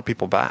hold a lot of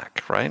people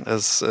back, right?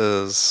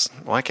 Well,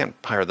 I can't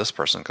hire this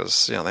person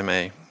because they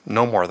may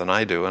know more than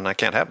I do, and I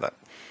can't have that.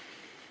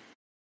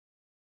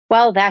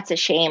 Well, that's a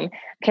shame,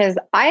 because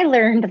I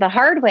learned the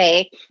hard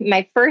way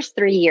my first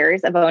 3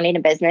 years of owning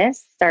a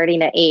business,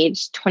 starting at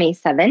age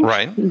 27,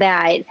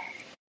 that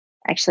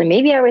actually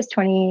maybe I was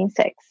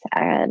 26.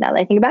 Now that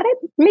I think about it,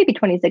 maybe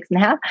 26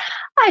 and a half.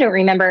 I don't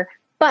remember,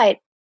 but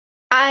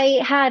I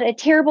had a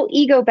terrible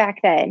ego back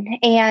then,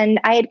 and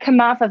I had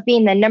come off of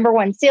being the number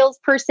one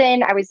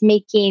salesperson. I was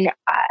making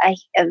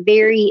a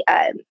very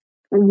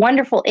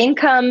wonderful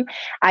income.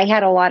 I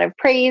had a lot of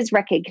praise,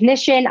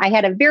 recognition. I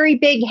had a very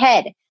big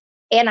head,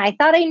 and I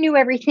thought I knew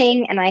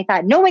everything, and I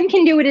thought no one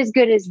can do it as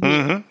good as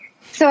me.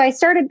 So I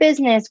started a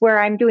business where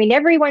I'm doing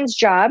everyone's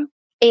job,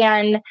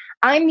 and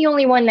I'm the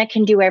only one that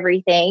can do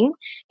everything.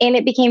 And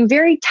it became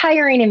very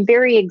tiring and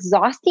very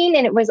exhausting.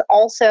 And it was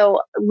also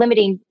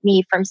limiting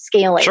me from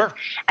scaling.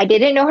 I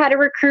didn't know how to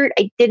recruit.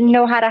 I didn't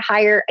know how to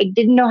hire. I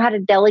didn't know how to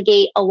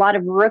delegate. A lot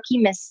of rookie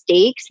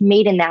mistakes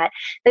made in that.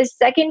 The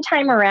second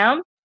time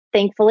around,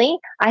 thankfully,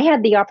 I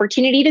had the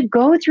opportunity to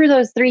go through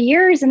those 3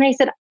 years. And I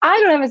said, I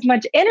don't have as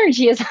much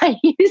energy as I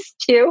used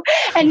to.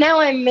 And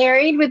now I'm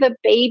married with a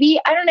baby.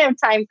 I don't have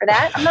time for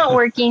that. I'm not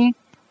working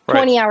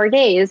 20-hour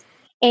days.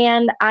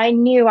 And I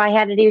knew I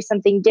had to do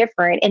something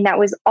different. And that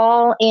was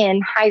all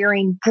in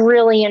hiring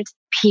brilliant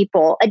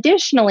people.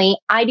 Additionally,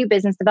 I do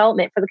business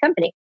development for the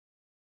company.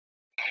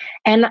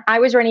 And I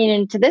was running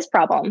into this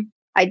problem.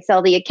 I'd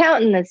sell the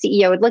account, and the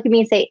CEO would look at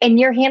me and say, and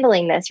you're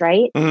handling this,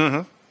 right?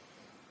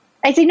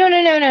 I say,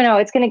 no.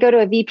 It's going to go to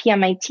a VP on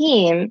my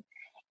team.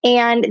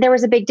 And there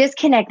was a big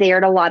disconnect there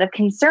and a lot of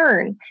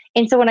concern.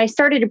 And so when I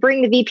started to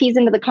bring the VPs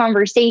into the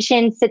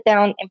conversation, sit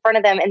down in front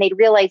of them, and they'd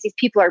realize these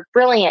people are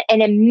brilliant.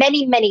 And in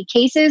many, many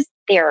cases,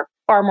 they're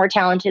far more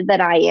talented than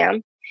I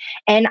am.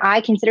 And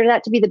I consider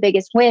that to be the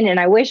biggest win.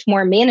 And I wish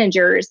more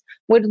managers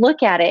would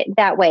look at it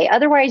that way.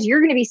 Otherwise,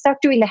 you're going to be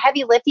stuck doing the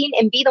heavy lifting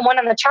and be the one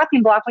on the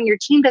chopping block when your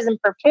team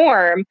doesn't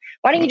perform.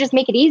 Why don't you just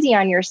make it easy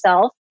on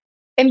yourself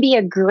and be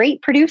a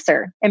great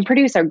producer and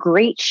produce a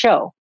great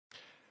show?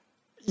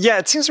 Yeah,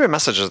 it seems to be a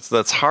message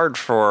that's hard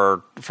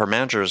for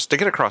managers to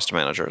get across to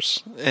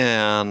managers.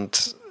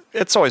 And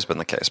it's always been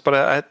the case.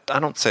 But I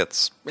don't say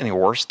it's any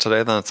worse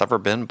today than it's ever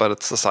been. But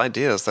it's this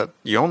idea is that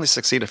you only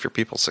succeed if your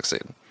people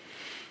succeed.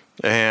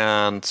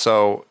 And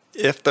so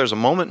if there's a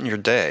moment in your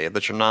day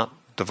that you're not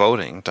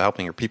devoting to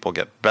helping your people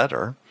get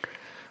better,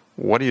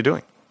 what are you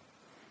doing?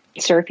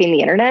 Surfing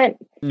the internet?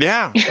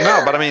 Yeah,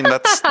 no, but I mean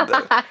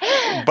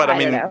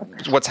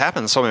what's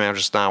happened so many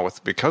managers now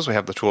because we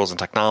have the tools and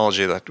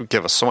technology that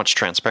give us so much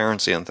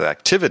transparency into the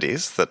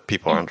activities that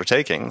people are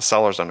undertaking,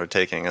 sellers are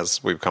undertaking,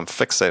 as we become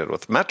fixated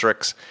with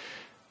metrics.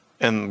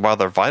 And while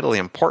they're vitally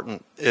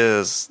important,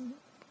 it's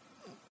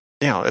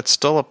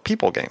still a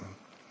people game.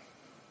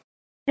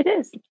 It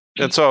is.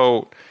 And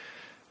so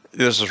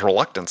there's this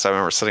reluctance. I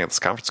remember sitting at this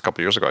conference a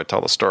couple of years ago. I tell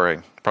the story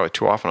probably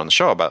too often on the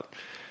show about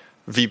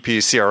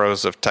VP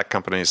CROs of tech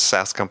companies,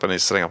 SaaS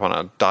companies, sitting up on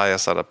a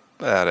dais at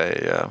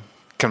a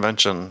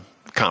convention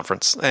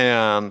conference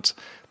and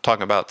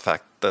talking about the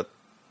fact that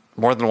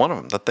more than one of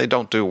them, that they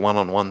don't do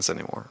one-on-ones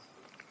anymore.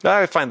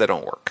 I find they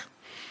don't work.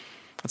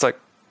 It's like,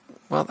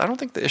 well, I don't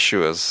think the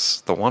issue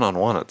is the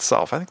one-on-one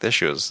itself. I think the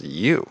issue is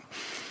you.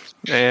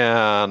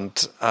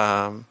 And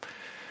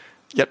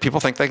yet people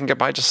think they can get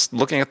by just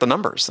looking at the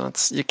numbers. And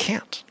you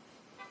can't.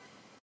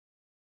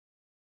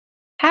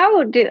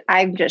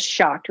 I'm just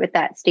shocked with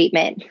that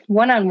statement.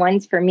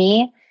 One-on-ones for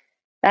me,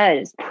 that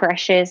is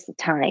precious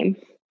time.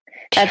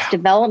 That's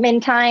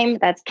development time.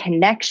 That's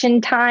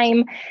connection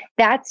time.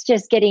 That's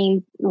just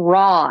getting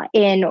raw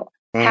in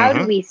how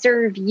do we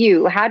serve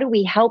you? How do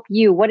we help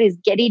you? What is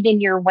getting in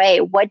your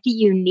way? What do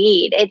you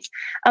need? It's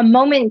a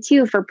moment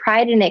too for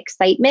pride and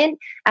excitement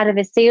out of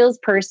a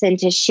salesperson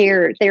to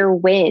share their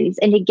wins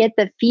and to get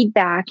the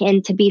feedback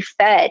and to be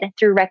fed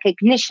through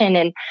recognition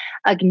and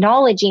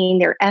acknowledging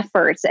their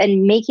efforts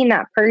and making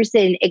that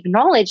person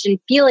acknowledged and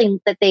feeling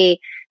that they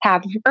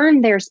have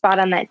earned their spot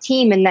on that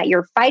team and that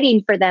you're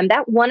fighting for them.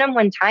 That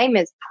one-on-one time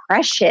is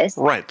precious.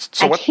 Right.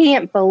 So I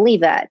can't believe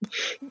that.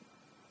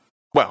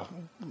 Well,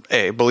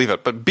 A, believe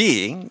it. But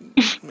B,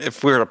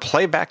 if we were to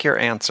play back your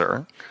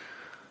answer,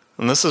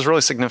 and this is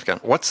really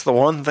significant, what's the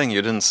one thing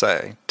you didn't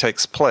say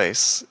takes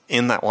place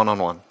in that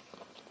one-on-one?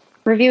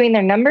 Reviewing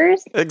their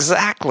numbers?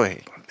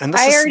 Exactly. And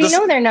I already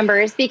know their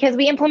numbers because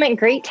we implement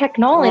great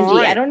technology.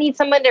 Right. I don't need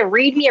someone to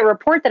read me a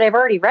report that I've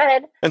already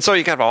read. And so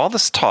you got all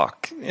this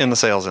talk in the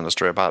sales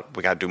industry about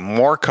we got to do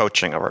more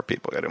coaching of our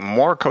people. We got to do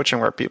more coaching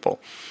of our people.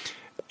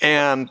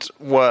 And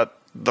what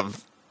the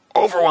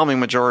overwhelming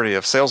majority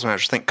of sales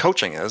managers think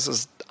coaching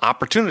is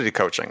opportunity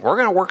coaching. We're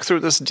going to work through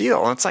this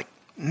deal. And it's like,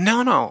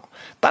 no,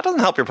 that doesn't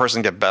help your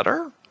person get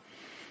better.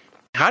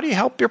 How do you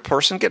help your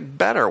person get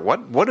better?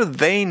 What do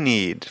they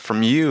need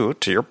from you,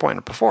 to your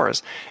point before,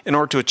 is in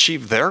order to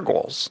achieve their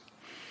goals?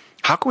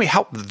 How can we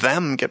help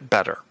them get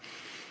better?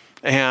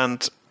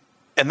 And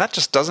that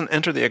just doesn't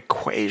enter the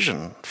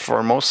equation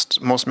for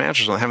most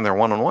managers when having their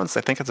one-on-ones.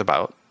 They think it's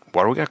about,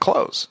 what are we going to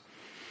close?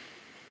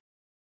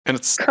 And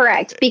it's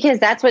correct, because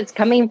that's what's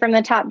coming from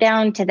the top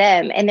down to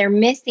them, and they're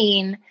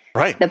missing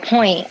the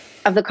point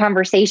of the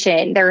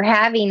conversation. They're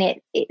having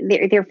it.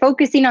 They're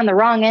focusing on the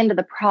wrong end of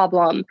the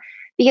problem.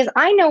 Because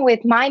I know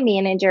with my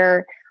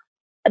manager,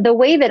 the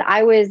way that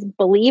I was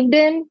believed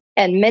in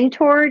and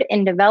mentored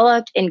and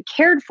developed and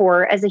cared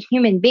for as a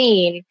human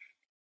being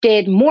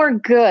did more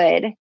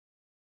good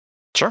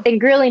than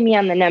grilling me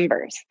on the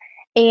numbers.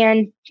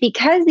 And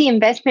because the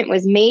investment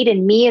was made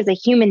in me as a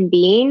human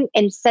being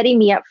and setting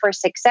me up for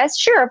success,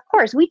 sure, of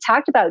course, we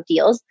talked about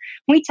deals.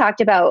 We talked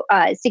about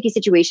sticky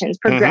situations,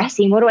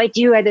 progressing. What do I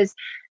do at this?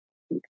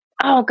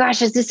 Oh gosh,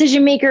 this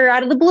decision maker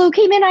out of the blue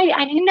came in.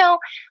 I didn't know.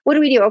 What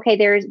do we do? Okay,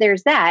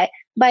 there's that.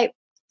 But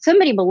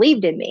somebody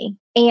believed in me.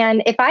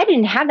 And if I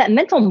didn't have that,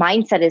 mental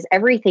mindset is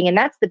everything. And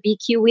that's the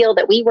BQ wheel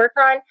that we work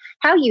on.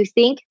 How you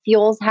think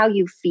fuels how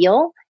you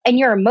feel. And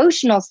your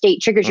emotional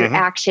state triggers your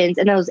actions.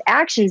 And those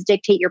actions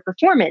dictate your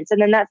performance. And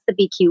then that's the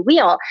BQ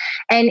wheel.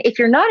 And if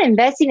you're not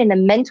investing in the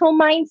mental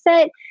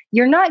mindset,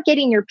 you're not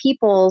getting your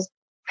people's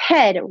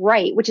head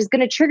right, which is going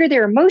to trigger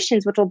their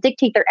emotions, which will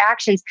dictate their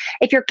actions.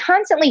 If you're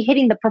constantly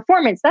hitting the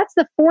performance, that's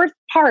the fourth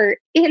part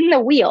in the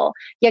wheel.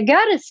 You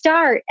got to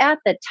start at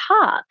the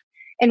top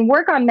and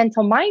work on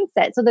mental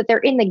mindset so that they're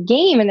in the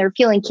game and they're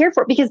feeling cared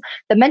for, because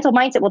the mental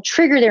mindset will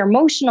trigger their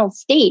emotional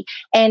state.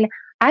 And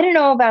I don't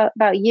know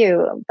about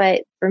you,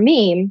 but for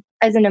me,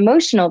 as an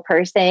emotional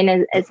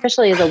person,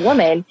 especially as a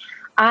woman,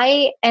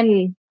 I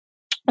am,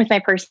 with my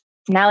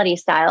personality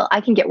style, I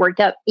can get worked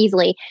up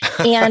easily.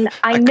 And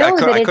I know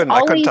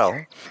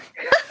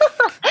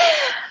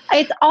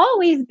it's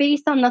always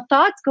based on the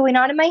thoughts going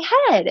on in my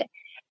head.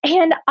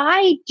 And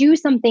I do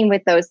something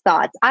with those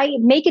thoughts. I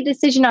make a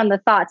decision on the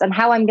thoughts, on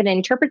how I'm going to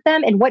interpret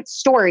them and what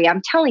story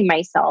I'm telling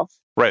myself.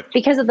 Right.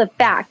 Because of the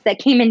fact that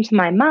came into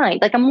my mind.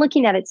 Like, I'm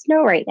looking at it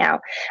snow right now.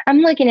 I'm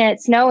looking at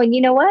it snow, and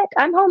you know what?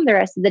 I'm home the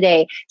rest of the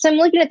day. So I'm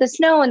looking at the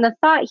snow, and the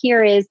thought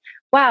here is,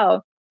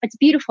 wow, it's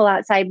beautiful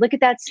outside. Look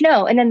at that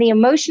snow. And then the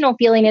emotional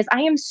feeling is,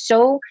 I am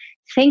so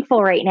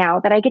thankful right now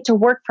that I get to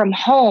work from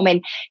home.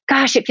 And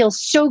gosh, it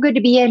feels so good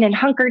to be in and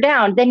hunker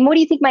down. Then what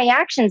do you think my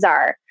actions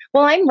are?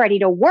 Well, I'm ready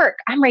to work.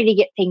 I'm ready to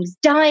get things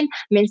done.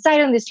 I'm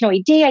inside on this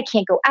snowy day. I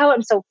can't go out.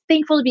 I'm so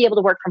thankful to be able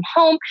to work from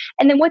home.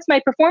 And then what's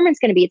my performance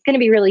going to be? It's going to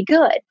be really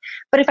good.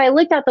 But if I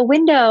looked out the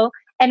window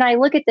and I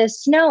look at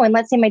this snow, and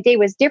let's say my day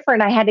was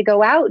different, I had to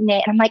go out in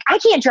it, and I'm like, I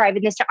can't drive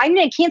in this snow. I'm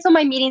going to cancel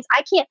my meetings.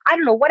 I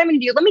don't know what I'm going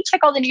to do. Let me check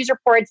all the news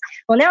reports.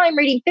 Well, now I'm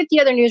reading 50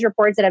 other news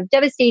reports that have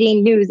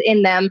devastating news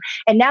in them.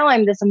 And now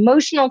this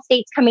emotional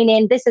state's coming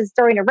in. This is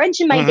throwing a wrench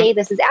in my day.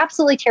 This is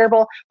absolutely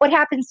terrible. What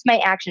happens to my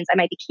actions? I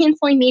might be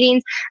canceling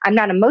meetings. I'm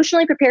not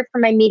emotionally prepared for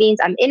my meetings.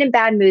 I'm in a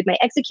bad mood. My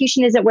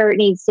execution isn't where it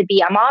needs to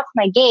be. I'm off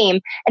my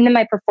game. And then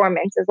my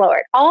performance is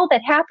lowered. All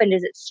that happened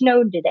is it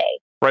snowed today.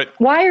 Right.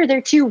 Why are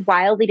there two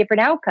wildly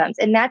different outcomes?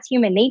 And that's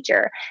human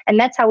nature. And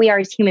that's how we are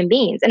as human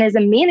beings. And as a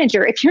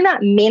manager, if you're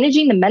not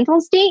managing the mental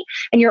state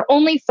and you're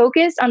only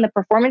focused on the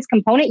performance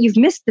component, you've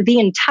missed the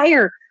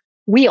entire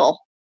wheel.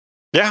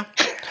 Yeah.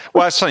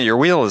 Well, that's funny. Your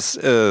wheel is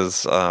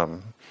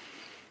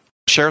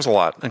shares a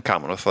lot in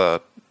common with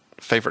a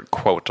favorite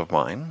quote of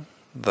mine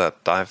that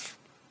I've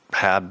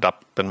had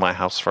up in my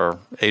house for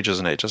ages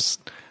and ages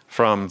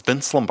from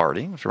Vince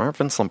Lombardi. If you remember,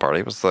 Vince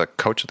Lombardi was the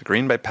coach of the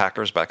Green Bay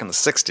Packers back in the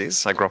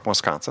 60s. I grew up in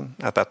Wisconsin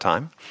at that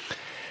time.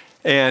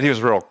 And he was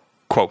a real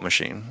quote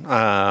machine.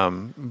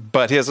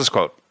 But he has this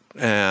quote,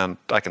 and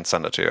I can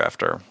send it to you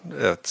after.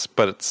 It's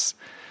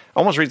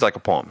almost reads like a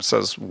poem. It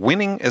says,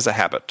 "Winning is a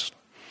habit.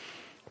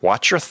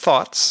 Watch your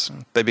thoughts,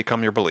 they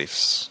become your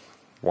beliefs.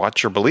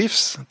 Watch your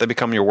beliefs, they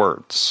become your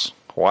words.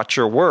 Watch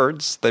your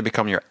words, they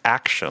become your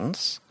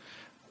actions.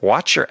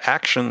 Watch your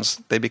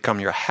actions, they become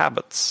your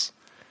habits.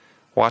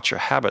 Watch your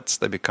habits,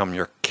 they become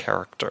your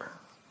character."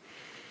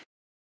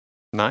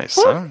 Nice,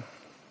 huh?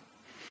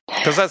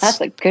 Because that's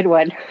a good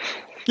one.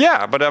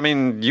 Yeah, but I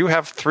mean, you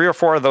have 3 or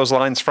 4 of those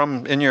lines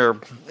from in your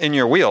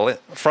wheel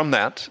from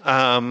that,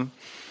 and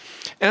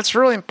it's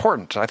really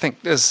important. I think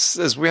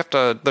is we have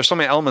to. There's so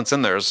many elements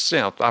in there. There's,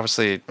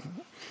 obviously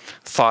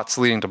thoughts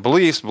leading to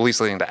beliefs, beliefs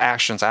leading to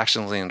actions,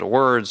 actions leading to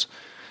words,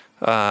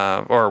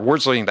 or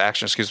words leading to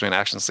actions, and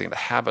actions leading to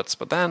habits.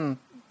 But then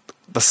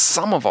the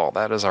sum of all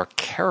that is our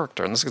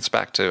character, and this gets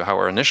back to how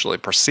we're initially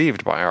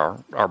perceived by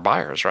our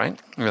buyers, right?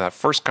 That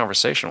first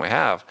conversation we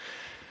have,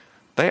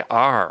 they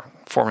are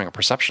forming a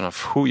perception of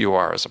who you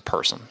are as a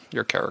person,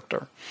 your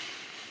character.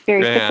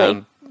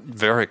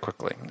 Very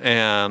quickly.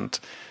 And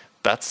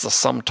that's the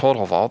sum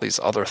total of all these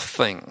other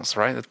things,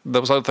 right?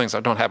 Those other things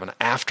that don't happen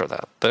after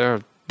that,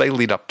 they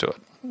lead up to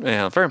it.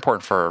 And very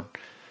important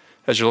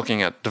as you're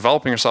looking at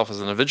developing yourself as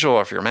an individual,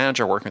 or if you're a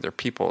manager, working with your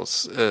people,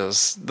 this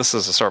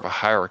is a sort of a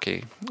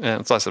hierarchy. And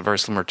it's also very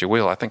similar to your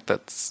wheel. I think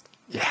that's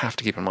you have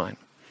to keep in mind.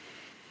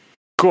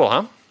 Cool,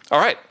 huh? All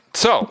right.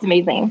 So it's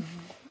amazing.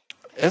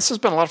 This has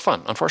been a lot of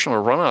fun. Unfortunately,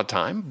 we're running out of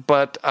time,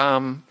 but we'll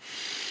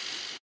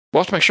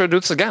have to make sure to do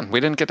this again. We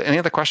didn't get to any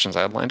of the questions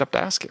I had lined up to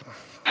ask you.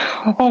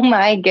 Oh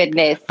my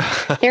goodness.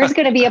 There's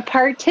going to be a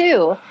part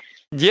 2.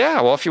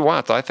 Yeah, well, if you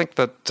want. I think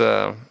that,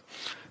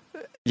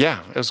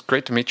 it was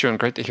great to meet you and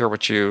great to hear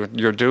what you're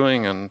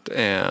doing. And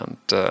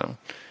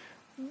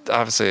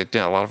obviously,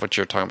 a lot of what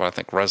you're talking about, I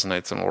think,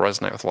 resonates and will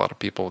resonate with a lot of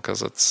people because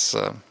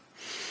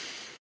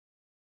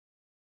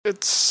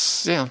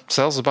sales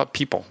is about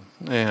people.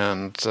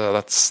 And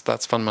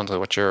that's fundamentally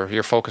what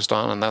you're focused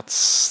on, and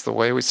that's the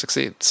way we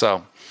succeed.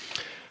 So,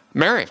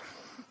 Mary,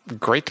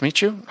 great to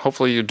meet you.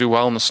 Hopefully you do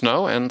well in the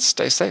snow and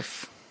stay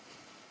safe.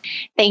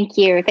 Thank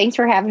you. Thanks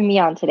for having me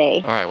on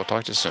today. All right, we'll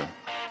talk to you soon.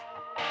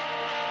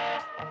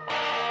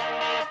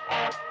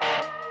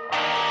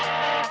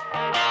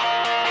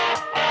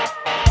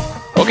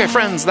 Okay,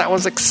 friends, that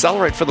was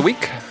Accelerate for the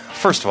week.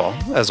 First of all,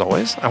 as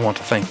always, I want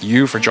to thank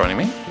you for joining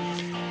me,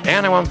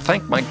 and I want to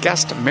thank my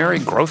guest, Mary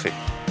Grothe.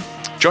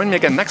 Join me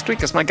again next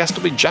week as my guest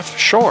will be Jeff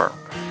Shore.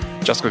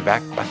 Jeff will be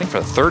back, I think, for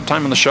the 3rd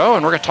time on the show,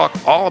 and we're going to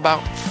talk all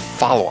about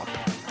follow-up.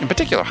 In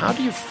particular, how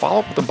do you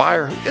follow up with a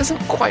buyer who isn't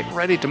quite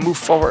ready to move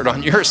forward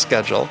on your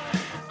schedule?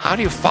 How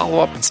do you follow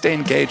up and stay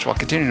engaged while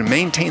continuing to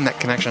maintain that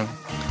connection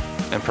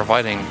and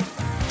providing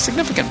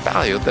significant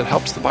value that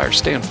helps the buyer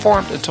stay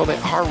informed until they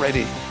are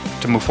ready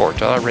to move forward,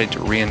 until they're ready to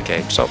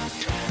re-engage? So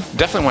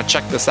definitely want to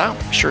check this out.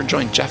 Be sure to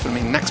join Jeff and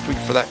me next week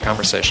for that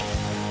conversation.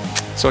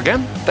 So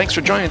again, thanks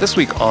for joining me this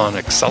week on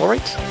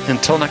Accelerate.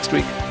 Until next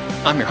week,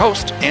 I'm your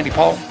host, Andy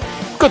Paul.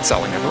 Good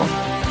selling,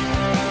 everyone.